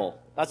tribal.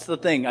 That's the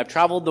thing. I've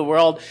traveled the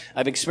world.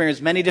 I've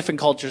experienced many different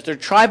cultures. They're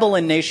tribal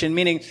in nation,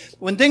 meaning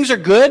when things are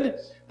good,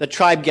 the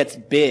tribe gets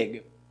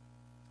big.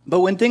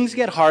 But when things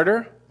get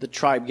harder, the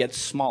tribe gets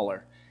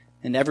smaller.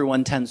 and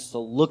everyone tends to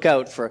look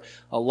out for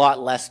a lot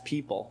less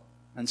people.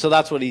 And so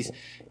that's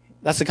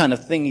the kind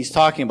of thing he's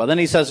talking about. Then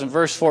he says in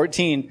verse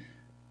 14,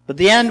 but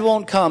the end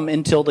won't come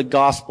until the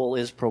gospel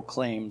is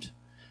proclaimed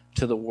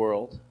to the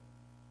world.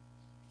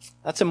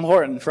 That's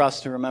important for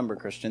us to remember,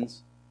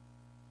 Christians.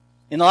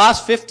 In the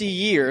last 50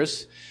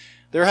 years,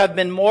 there have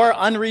been more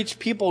unreached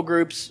people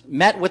groups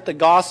met with the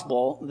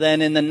gospel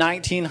than in the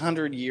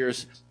 1900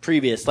 years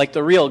previous, like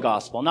the real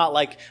gospel. Not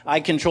like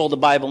I control the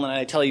Bible and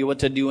I tell you what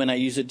to do and I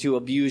use it to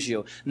abuse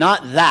you.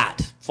 Not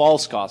that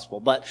false gospel,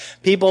 but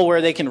people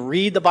where they can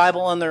read the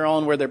Bible on their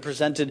own, where they're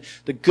presented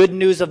the good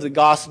news of the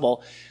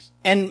gospel.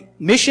 And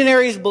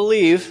missionaries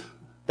believe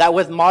that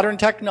with modern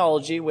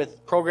technology,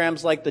 with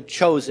programs like The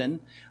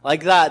Chosen,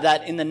 like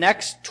that in the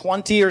next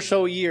 20 or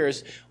so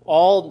years,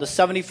 all the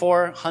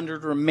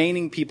 7,400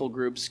 remaining people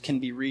groups can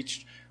be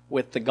reached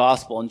with the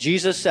gospel. And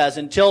Jesus says,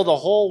 until the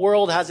whole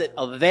world has it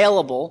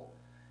available,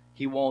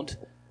 he won't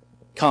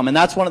come. And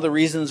that's one of the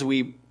reasons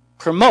we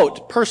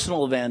promote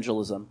personal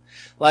evangelism.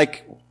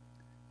 Like,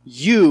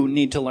 you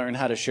need to learn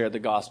how to share the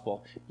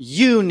gospel.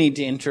 You need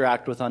to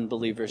interact with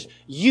unbelievers.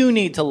 You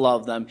need to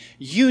love them.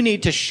 You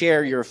need to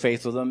share your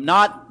faith with them,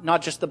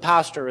 not just the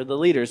pastor or the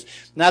leaders.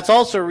 And that's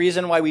also a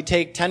reason why we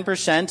take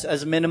 10%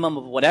 as a minimum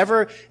of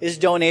whatever is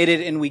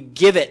donated and we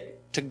give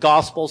it to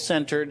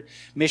gospel-centered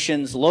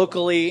missions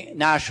locally,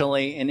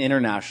 nationally, and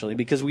internationally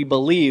because we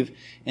believe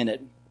in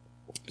it.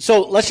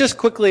 So let's just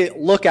quickly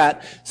look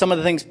at some of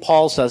the things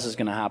Paul says is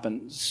going to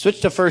happen.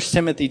 Switch to 1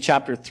 Timothy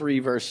chapter 3,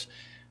 verse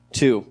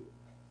 2.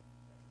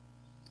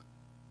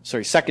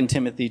 2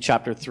 Timothy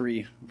chapter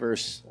 3,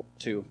 verse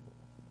 2.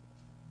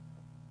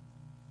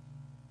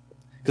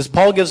 Because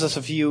Paul gives us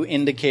a few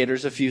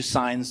indicators, a few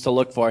signs to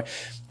look for.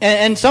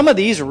 And some of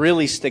these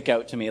really stick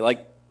out to me.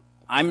 Like,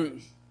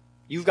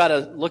 you've got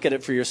to look at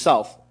it for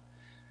yourself.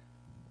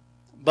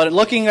 But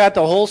looking at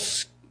the whole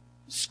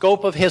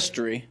scope of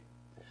history,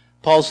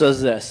 Paul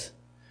says this.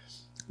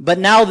 But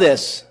know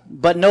this,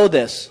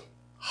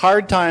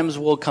 hard times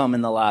will come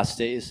in the last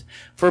days,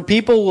 for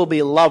people will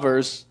be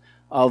lovers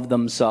of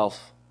themselves.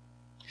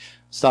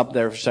 Stop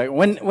there for a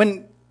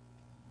second.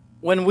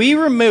 When we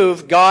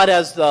remove God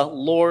as the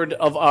Lord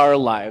of our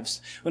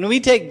lives, when we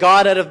take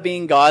God out of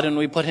being God and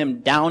we put him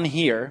down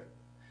here,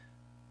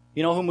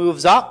 you know who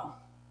moves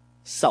up?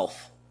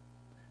 Self.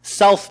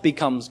 Self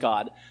becomes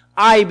God.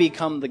 I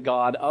become the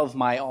God of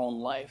my own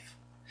life.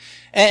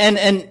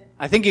 And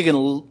I think you can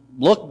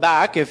look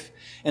back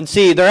and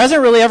see there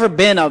hasn't really ever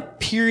been a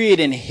period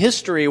in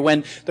history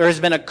when there has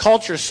been a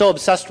culture so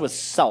obsessed with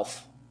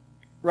self.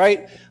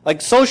 Right?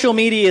 Like social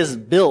media is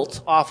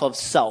built off of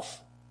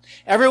self.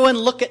 Everyone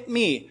look at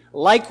me,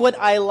 like what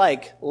I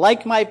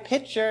like my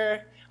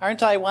picture,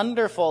 aren't I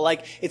wonderful?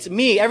 Like, it's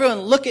me.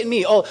 Everyone look at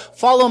me. Oh,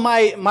 follow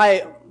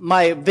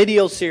my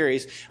video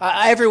series.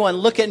 Everyone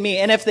look at me.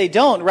 And if they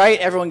don't, right,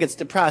 everyone gets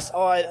depressed.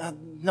 Oh,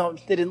 no,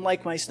 they didn't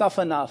like my stuff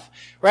enough.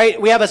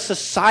 Right? We have a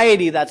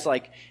society that's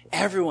like,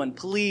 everyone,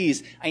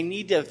 please, I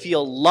need to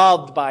feel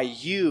loved by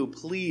you.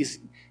 Please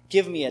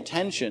give me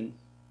attention.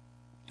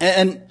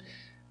 And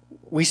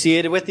we see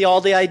it with all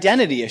the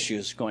identity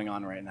issues going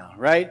on right now,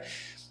 right?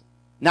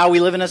 Now we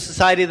live in a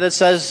society that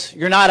says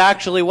you're not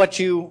actually what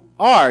you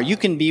are. You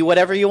can be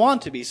whatever you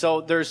want to be.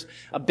 So there's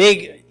a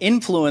big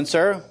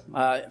influencer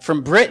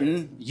from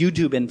Britain,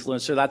 YouTube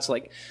influencer. That's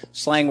like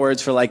slang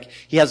words for like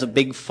he has a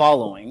big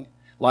following.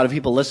 A lot of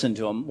people listen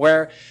to him.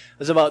 Where it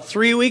was about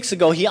 3 weeks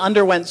ago, he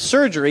underwent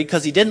surgery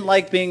because he didn't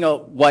like being a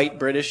white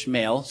British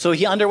male. So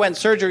he underwent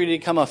surgery to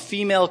become a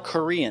female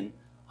Korean.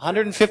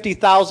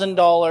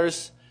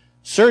 $150,000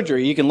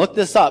 surgery, you can look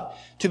this up,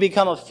 to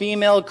become a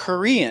female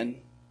Korean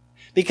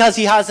because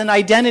he has an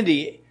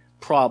identity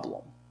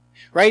problem,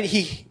 right?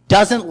 He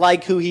doesn't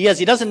like who he is.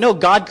 He doesn't know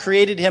God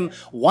created him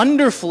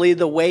wonderfully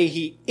the way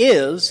he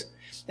is,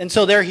 and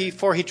so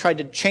therefore he tried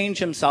to change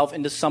himself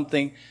into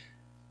something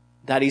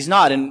that he's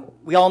not. And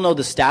we all know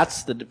the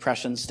stats, the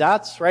depression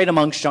stats, right,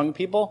 amongst young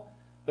people.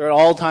 They're at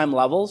all-time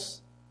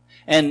levels.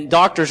 And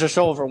doctors are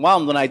so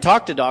overwhelmed. When I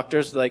talk to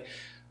doctors, they're like,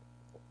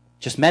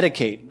 just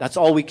medicate. That's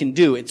all we can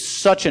do. It's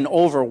such an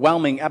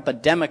overwhelming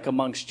epidemic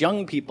amongst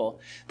young people.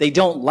 They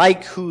don't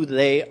like who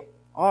they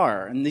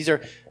are. And these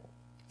are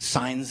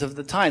signs of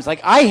the times.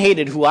 Like, I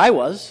hated who I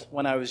was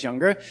when I was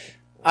younger.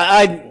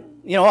 I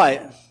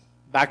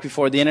back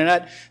before the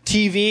internet,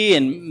 TV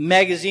and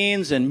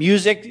magazines and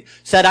music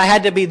said I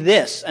had to be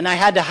this, and I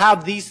had to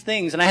have these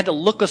things, and I had to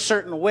look a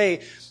certain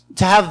way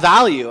to have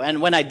value.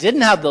 And when I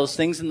didn't have those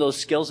things and those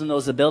skills and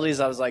those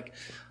abilities, I was like,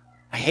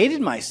 I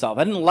hated myself.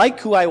 I didn't like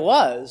who I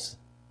was.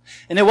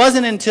 And it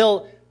wasn't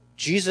until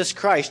Jesus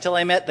Christ, till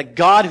I met the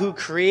God who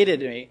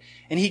created me,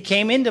 and he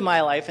came into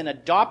my life and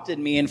adopted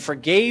me and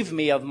forgave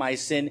me of my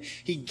sin.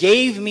 He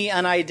gave me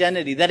an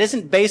identity that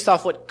isn't based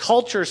off what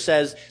culture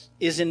says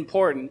is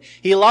important.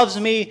 He loves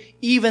me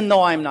even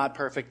though I'm not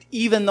perfect,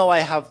 even though I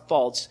have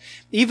faults,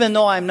 even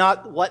though I'm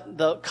not what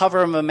the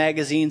cover of a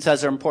magazine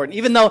says are important,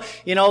 even though,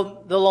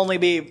 there'll only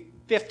be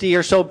 50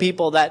 or so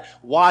people that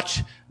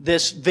watch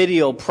this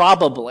video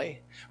probably.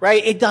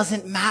 right? It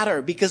doesn't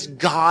matter because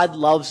God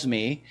loves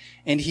me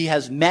and he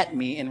has met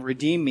me and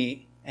redeemed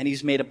me and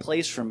he's made a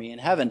place for me in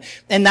heaven.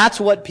 And that's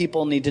what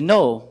people need to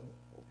know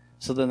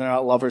so that they're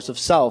not lovers of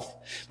self.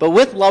 But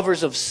with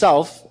lovers of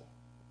self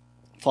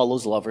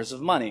follows lovers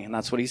of money. And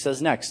that's what he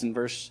says next in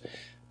verse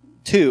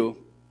 2.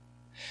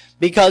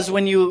 Because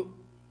when you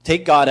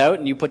take God out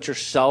and you put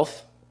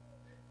yourself,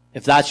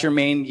 if that's your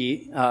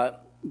main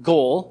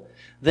goal,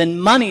 then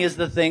money is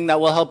the thing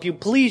that will help you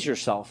please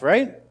yourself,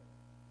 right?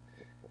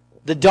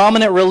 The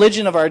dominant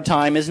religion of our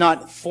time is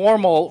not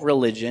formal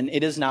religion,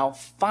 it is now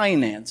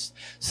finance,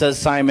 says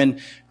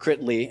Simon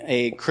Critley,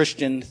 a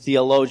Christian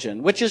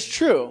theologian, which is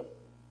true.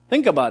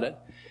 Think about it.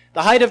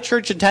 The height of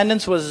church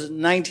attendance was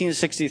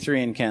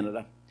 1963 in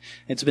Canada.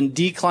 It's been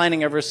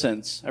declining ever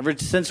since. Ever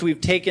since we've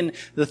taken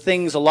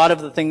a lot of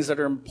the things that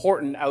are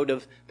important out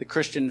of the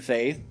Christian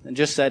faith and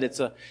just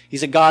said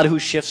he's a God who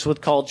shifts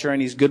with culture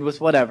and he's good with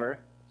whatever.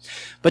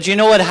 But you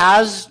know what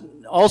has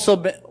also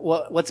been,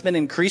 what's been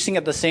increasing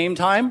at the same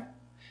time?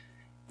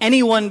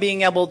 Anyone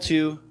being able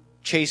to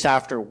chase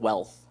after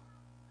wealth.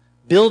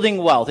 Building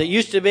wealth. It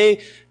used to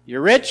be,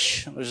 you're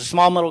rich, there's a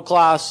small middle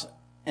class,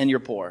 and you're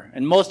poor.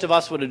 And most of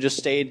us would have just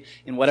stayed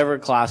in whatever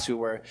class we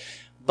were.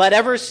 But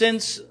ever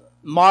since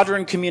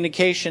modern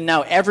communication,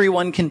 now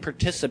everyone can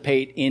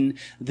participate in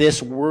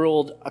this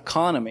world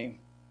economy.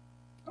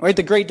 Right?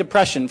 The Great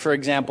Depression, for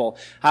example,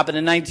 happened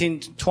in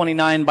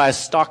 1929 by a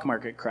stock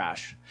market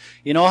crash.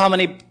 You know how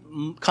many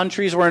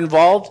countries were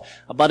involved?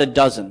 About a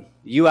dozen.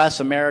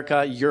 US,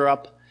 America,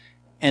 Europe,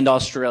 and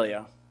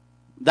Australia.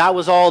 That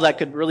was all that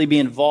could really be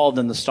involved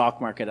in the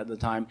stock market at the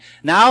time.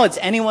 Now it's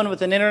anyone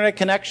with an internet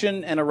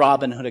connection and a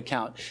Robinhood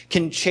account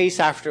can chase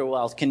after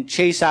wealth, can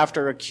chase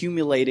after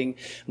accumulating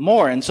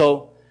more. And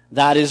so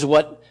that is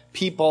what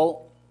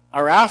people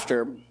are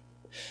after.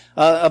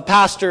 A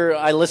pastor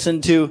I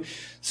listen to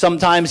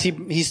sometimes,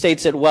 he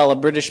states it well, a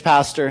British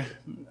pastor,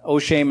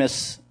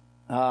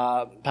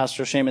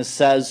 Pastor O'Shamus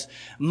says,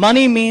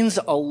 money means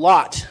a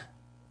lot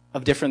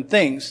of different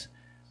things.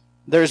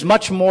 It's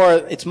much more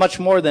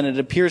than it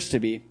appears to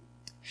be.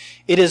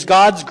 It is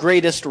God's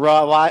greatest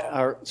rival.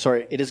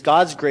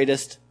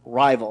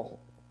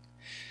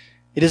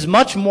 It is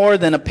much more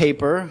than a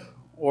paper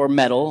or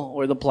metal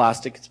or the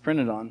plastic it's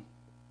printed on.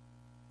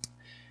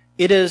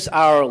 It is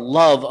our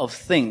love of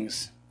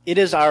things. It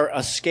is our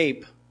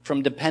escape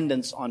from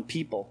dependence on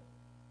people.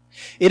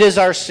 It is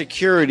our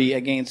security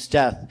against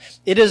death.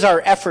 It is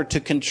our effort to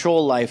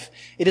control life.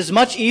 It is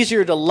much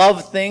easier to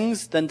love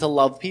things than to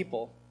love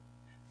people.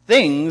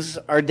 Things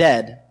are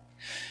dead,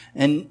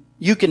 and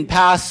you can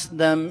possess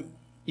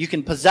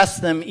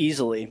them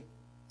easily.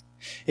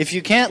 If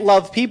you can't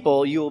love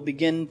people, you will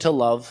begin to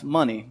love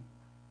money.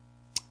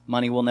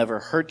 Money will never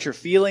hurt your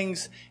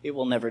feelings. It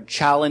will never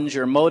challenge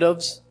your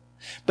motives.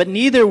 But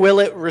neither will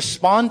it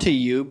respond to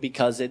you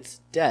because it's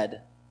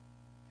dead.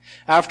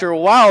 After a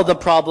while, the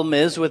problem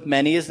is with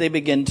many as they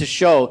begin to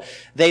show.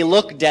 They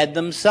look dead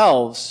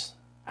themselves.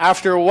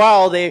 After a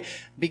while, they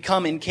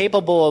become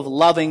incapable of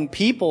loving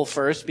people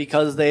first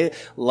because they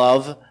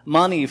love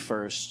money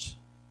first.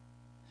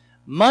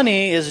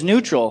 Money is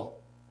neutral,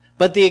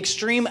 but the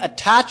extreme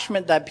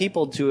attachment that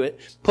people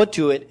put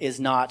to it is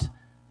not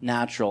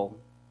natural.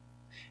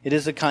 It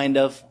is a kind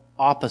of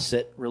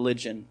opposite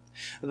religion.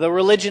 The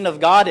religion of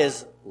God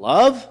is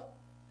love,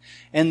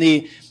 and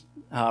the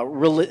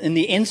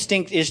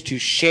instinct is to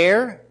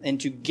share and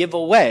to give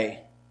away.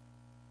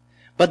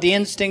 But the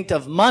instinct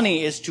of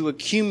money is to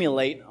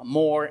accumulate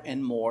more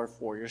and more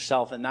for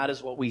yourself. And that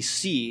is what we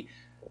see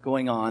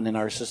going on in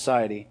our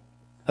society.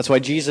 That's why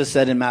Jesus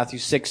said in Matthew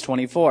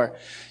 6:24,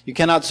 you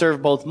cannot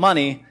serve both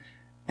money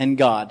and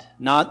God.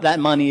 Not that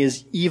money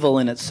is evil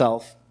in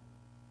itself.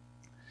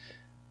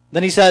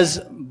 Then he says,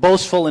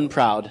 boastful and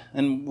proud.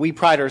 And we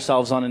pride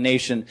ourselves on a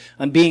nation,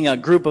 on being a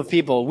group of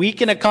people. We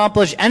can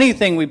accomplish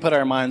anything we put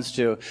our minds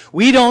to.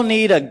 We don't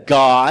need a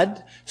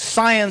God.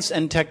 Science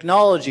and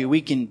technology,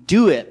 we can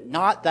do it.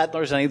 Not that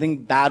there's anything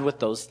bad with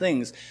those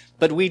things.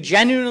 But we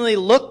genuinely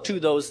look to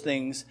those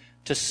things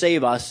to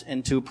save us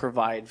and to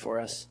provide for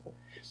us.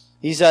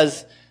 He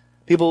says,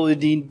 people will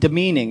be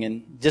demeaning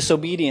and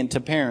disobedient to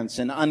parents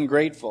and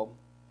ungrateful.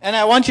 And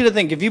I want you to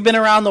think, if you've been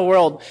around the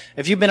world,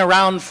 if you've been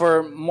around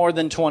for more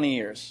than 20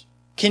 years,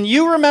 can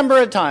you remember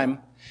a time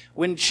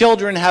when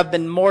children have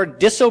been more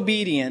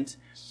disobedient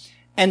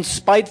and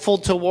spiteful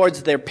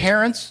towards their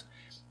parents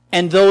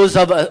and those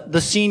of the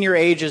senior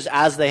ages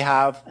as they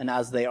have and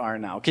as they are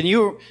now? Can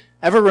you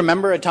ever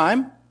remember a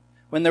time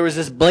when there was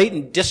this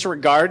blatant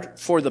disregard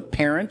for the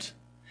parent?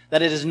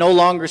 That it is no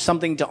longer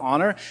something to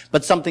honor,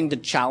 but something to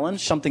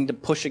challenge, something to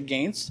push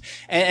against.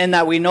 And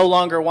that we no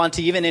longer want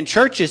to, even in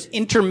churches,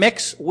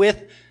 intermix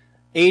with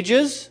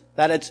ages.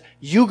 That it's,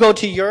 you go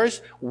to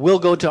yours, we'll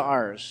go to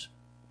ours.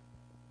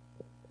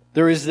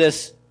 There is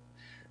this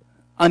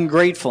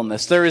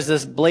ungratefulness. There is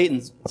this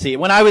blatancy.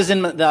 When I was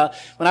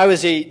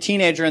a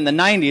teenager in the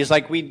 90s,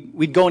 like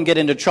we'd go and get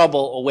into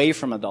trouble away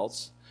from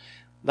adults.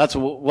 That's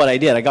what I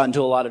did. I got into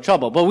a lot of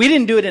trouble. But we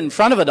didn't do it in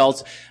front of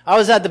adults. I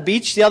was at the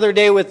beach the other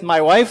day with my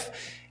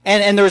wife,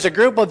 And there was a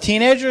group of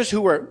teenagers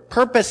who were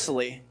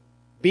purposely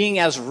being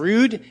as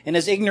rude and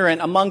as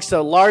ignorant amongst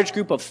a large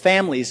group of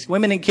families,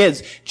 women and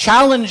kids,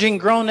 challenging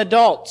grown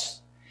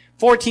adults,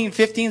 14,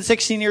 15,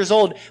 16 years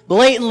old,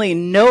 blatantly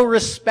no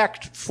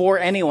respect for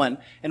anyone.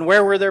 And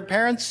where were their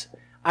parents?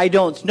 I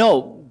don't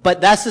know.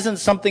 But this isn't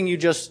something you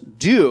just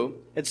do.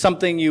 It's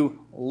something you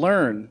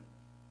learn.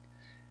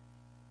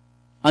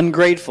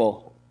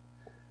 Ungrateful.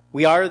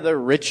 We are the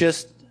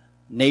richest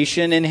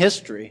nation in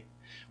history.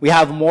 We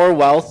have more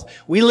wealth.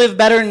 We live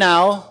better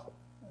now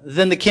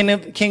than the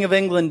King of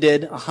England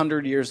did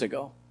 100 years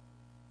ago.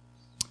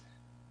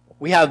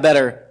 We have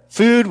better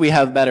food. We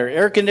have better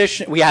air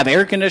conditioning. We have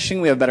air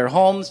conditioning. We have better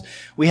homes.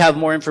 We have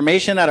more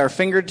information at our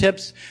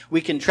fingertips. We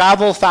can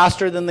travel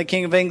faster than the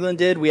King of England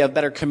did. We have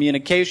better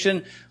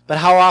communication. But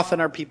how often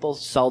are people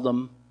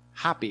seldom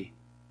happy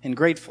and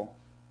grateful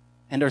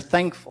and are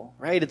thankful,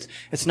 right?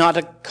 It's not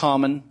a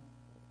common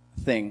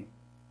thing.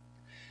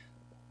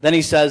 Then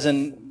he says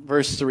in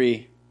verse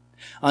 3,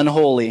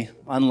 unholy,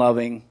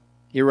 unloving,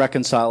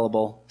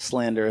 irreconcilable,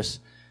 slanderous,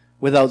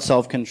 without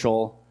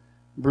self-control,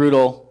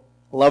 brutal,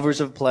 lovers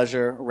of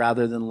pleasure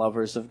rather than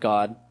lovers of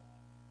God,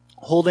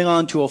 holding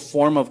on to a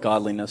form of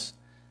godliness,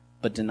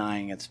 but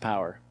denying its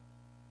power.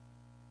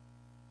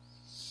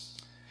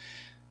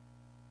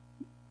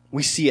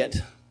 We see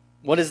it.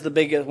 What is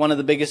one of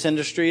the biggest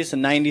industries? A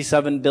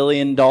 $97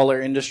 billion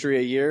industry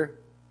a year?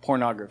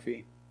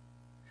 Pornography.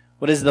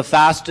 What is the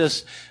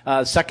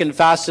second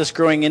fastest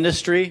growing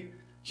industry?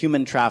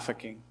 Human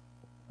trafficking.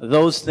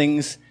 Those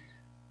things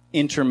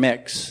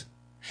intermix.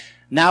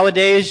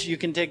 Nowadays, you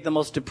can take the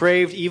most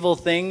depraved, evil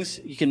things,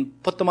 you can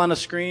put them on a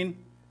screen,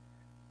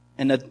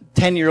 and a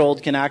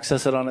 10-year-old can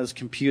access it on his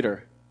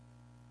computer,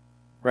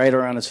 right,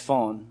 or on his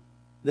phone.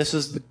 This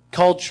is the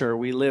culture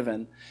we live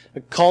in.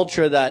 A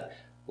culture that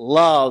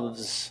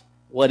loves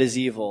what is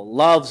evil,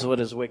 loves what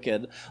is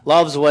wicked,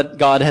 loves what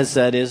God has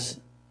said is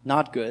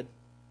not good.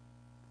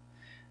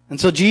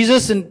 And so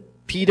Jesus and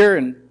Peter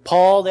and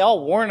Paul, they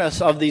all warn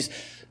us of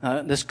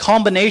this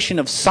combination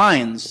of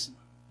signs,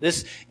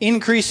 this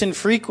increase in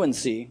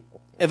frequency,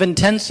 of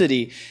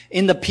intensity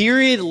in the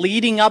period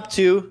leading up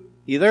to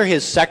either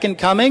his second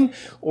coming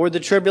or the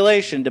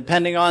tribulation,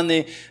 depending on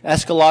the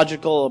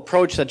eschatological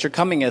approach that you're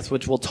coming with,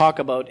 which we'll talk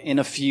about in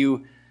a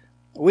few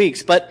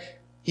weeks. But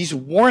he's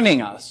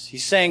warning us.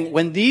 He's saying,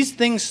 when these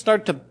things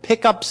start to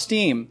pick up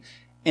steam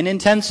in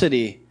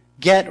intensity,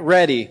 get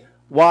ready,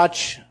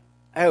 watch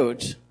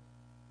out.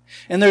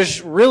 And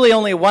there's really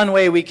only one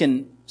way we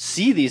can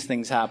see these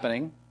things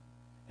happening.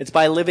 It's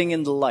by living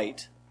in the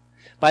light.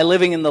 By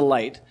living in the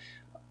light.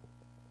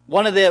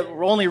 One of the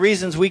only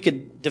reasons we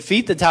could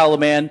defeat the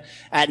Taliban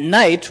at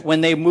night,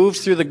 when they moved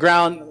through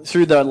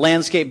the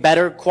landscape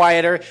better,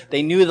 quieter,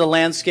 they knew the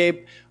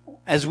landscape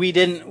as we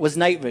didn't, was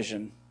night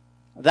vision.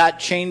 That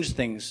changed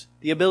things.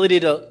 The ability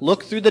to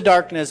look through the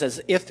darkness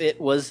as if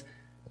it was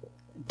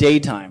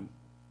daytime.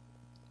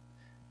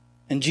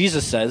 And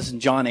Jesus says in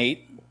John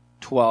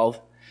 8:12,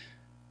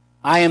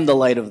 I am the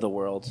light of the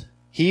world.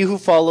 He who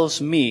follows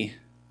me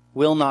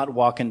will not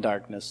walk in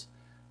darkness,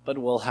 but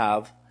will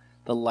have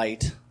the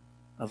light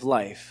of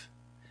life.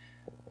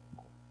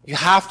 You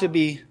have to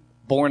be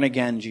born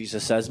again,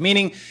 Jesus says.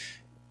 Meaning,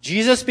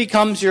 Jesus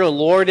becomes your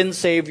Lord and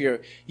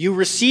Savior. You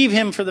receive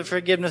Him for the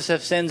forgiveness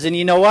of sins. And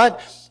you know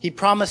what? He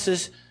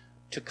promises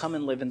to come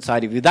and live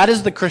inside of you. That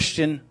is the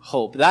Christian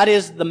hope. That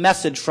is the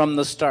message from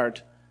the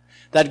start.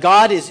 That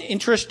God is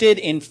interested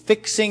in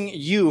fixing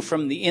you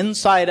from the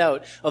inside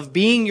out, of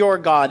being your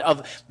God,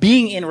 of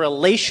being in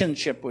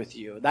relationship with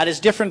you. That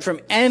is different from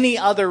any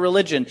other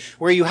religion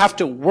where you have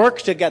to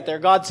work to get there.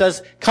 God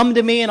says, come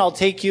to me and I'll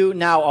take you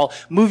now. I'll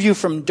move you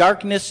from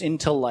darkness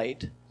into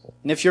light.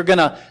 And if you're going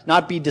to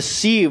not be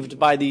deceived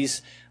by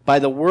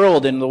the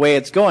world and the way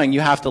it's going, you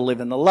have to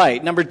live in the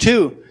light. Number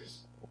 2,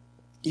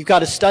 you've got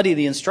to study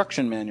the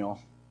instruction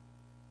manual.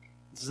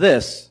 It's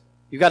this.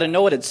 You've got to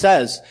know what it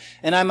says.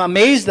 And I'm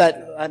amazed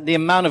at the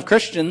amount of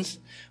Christians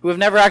who have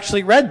never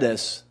actually read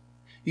this.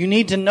 You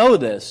need to know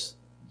this.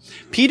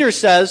 Peter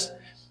says,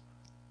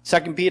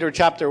 2 Peter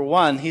chapter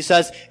 1, he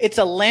says, it's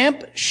a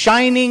lamp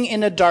shining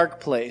in a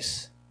dark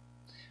place.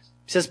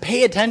 He says,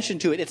 pay attention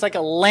to it. It's like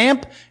a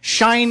lamp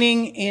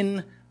shining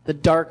in the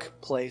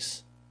dark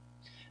place.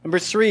 Number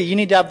 3, you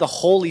need to have the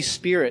Holy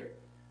Spirit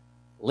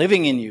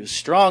living in you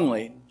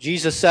strongly.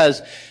 Jesus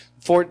says,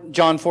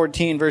 John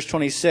 14, verse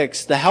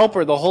 26, the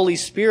Helper, the Holy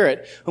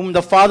Spirit, whom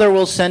the Father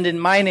will send in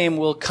my name,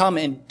 will come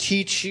and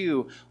teach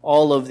you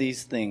all of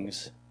these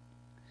things.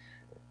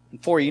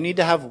 And 4, you need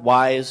to have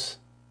wise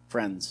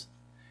friends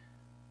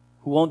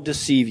who won't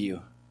deceive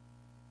you.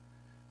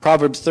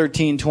 Proverbs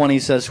 13:20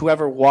 says,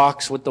 whoever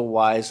walks with the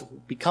wise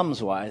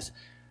becomes wise,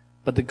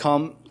 but the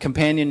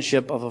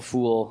companionship of a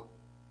fool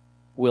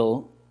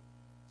will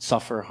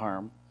suffer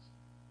harm.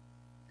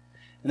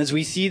 And as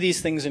we see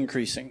these things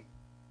increasing,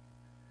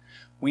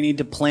 we need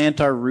to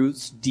plant our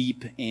roots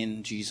deep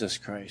in Jesus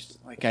Christ.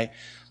 Like I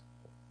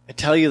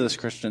tell you this,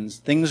 Christians,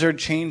 things are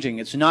changing.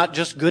 It's not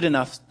just good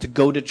enough to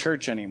go to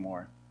church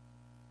anymore.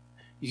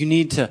 You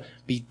need to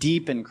be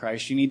deep in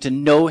Christ. You need to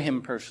know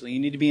him personally. You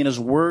need to be in his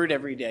word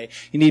every day.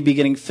 You need to be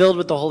getting filled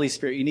with the Holy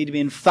Spirit. You need to be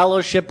in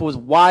fellowship with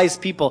wise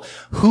people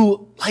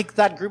who, like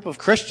that group of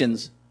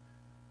Christians,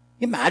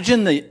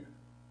 imagine the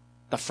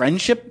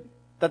friendship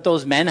that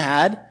those men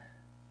had,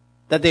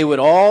 that they would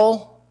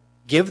all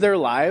give their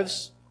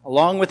lives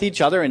along with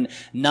each other and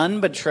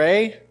none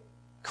betray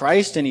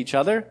Christ and each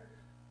other.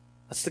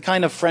 That's the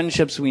kind of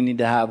friendships we need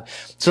to have.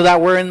 So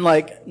that we're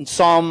in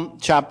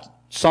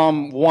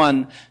Psalm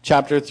 1,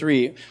 chapter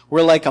 3.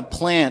 We're like a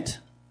plant,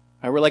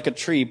 or we're like a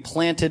tree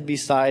planted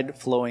beside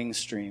flowing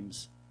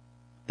streams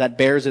that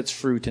bears its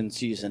fruit in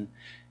season.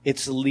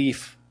 Its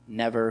leaf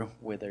never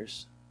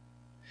withers.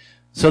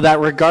 So that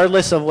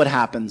regardless of what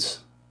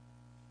happens,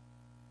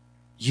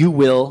 you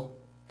will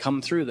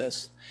come through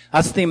this.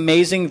 That's the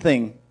amazing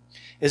thing,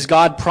 is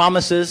God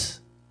promises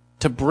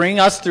to bring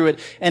us through it.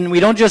 And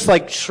we don't just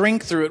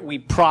shrink through it, we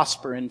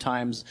prosper in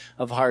times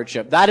of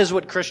hardship. That is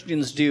what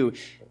Christians do.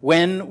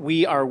 When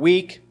we are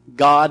weak,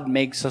 God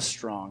makes us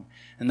strong.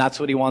 And that's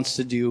what he wants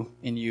to do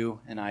in you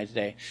and I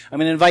today. I'm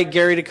going to invite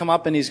Gary to come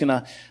up, and he's going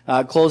to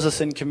close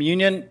us in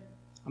communion.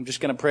 I'm just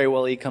going to pray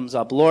while he comes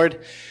up.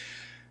 Lord,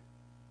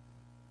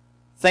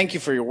 thank you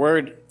for your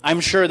word. I'm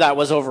sure that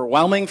was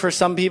overwhelming for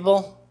some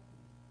people,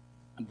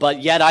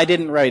 but yet I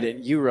didn't write it.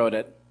 You wrote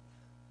it.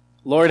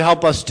 Lord,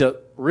 help us to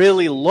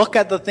really look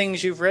at the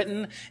things you've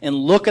written and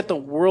look at the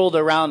world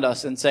around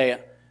us and say,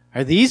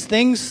 are these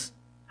things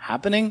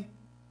happening?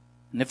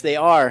 And if they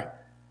are,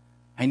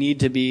 I need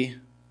to be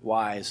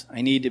wise.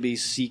 I need to be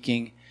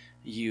seeking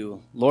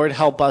you. Lord,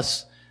 help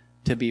us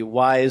to be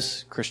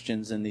wise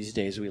Christians in these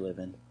days we live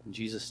in. In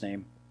Jesus'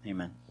 name,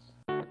 amen.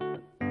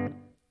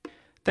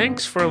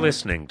 Thanks for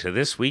listening to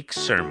this week's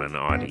sermon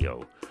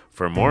audio.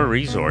 For more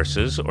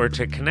resources or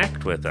to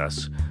connect with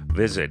us,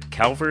 visit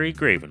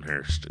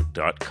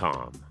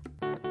calvarygravenhurst.com.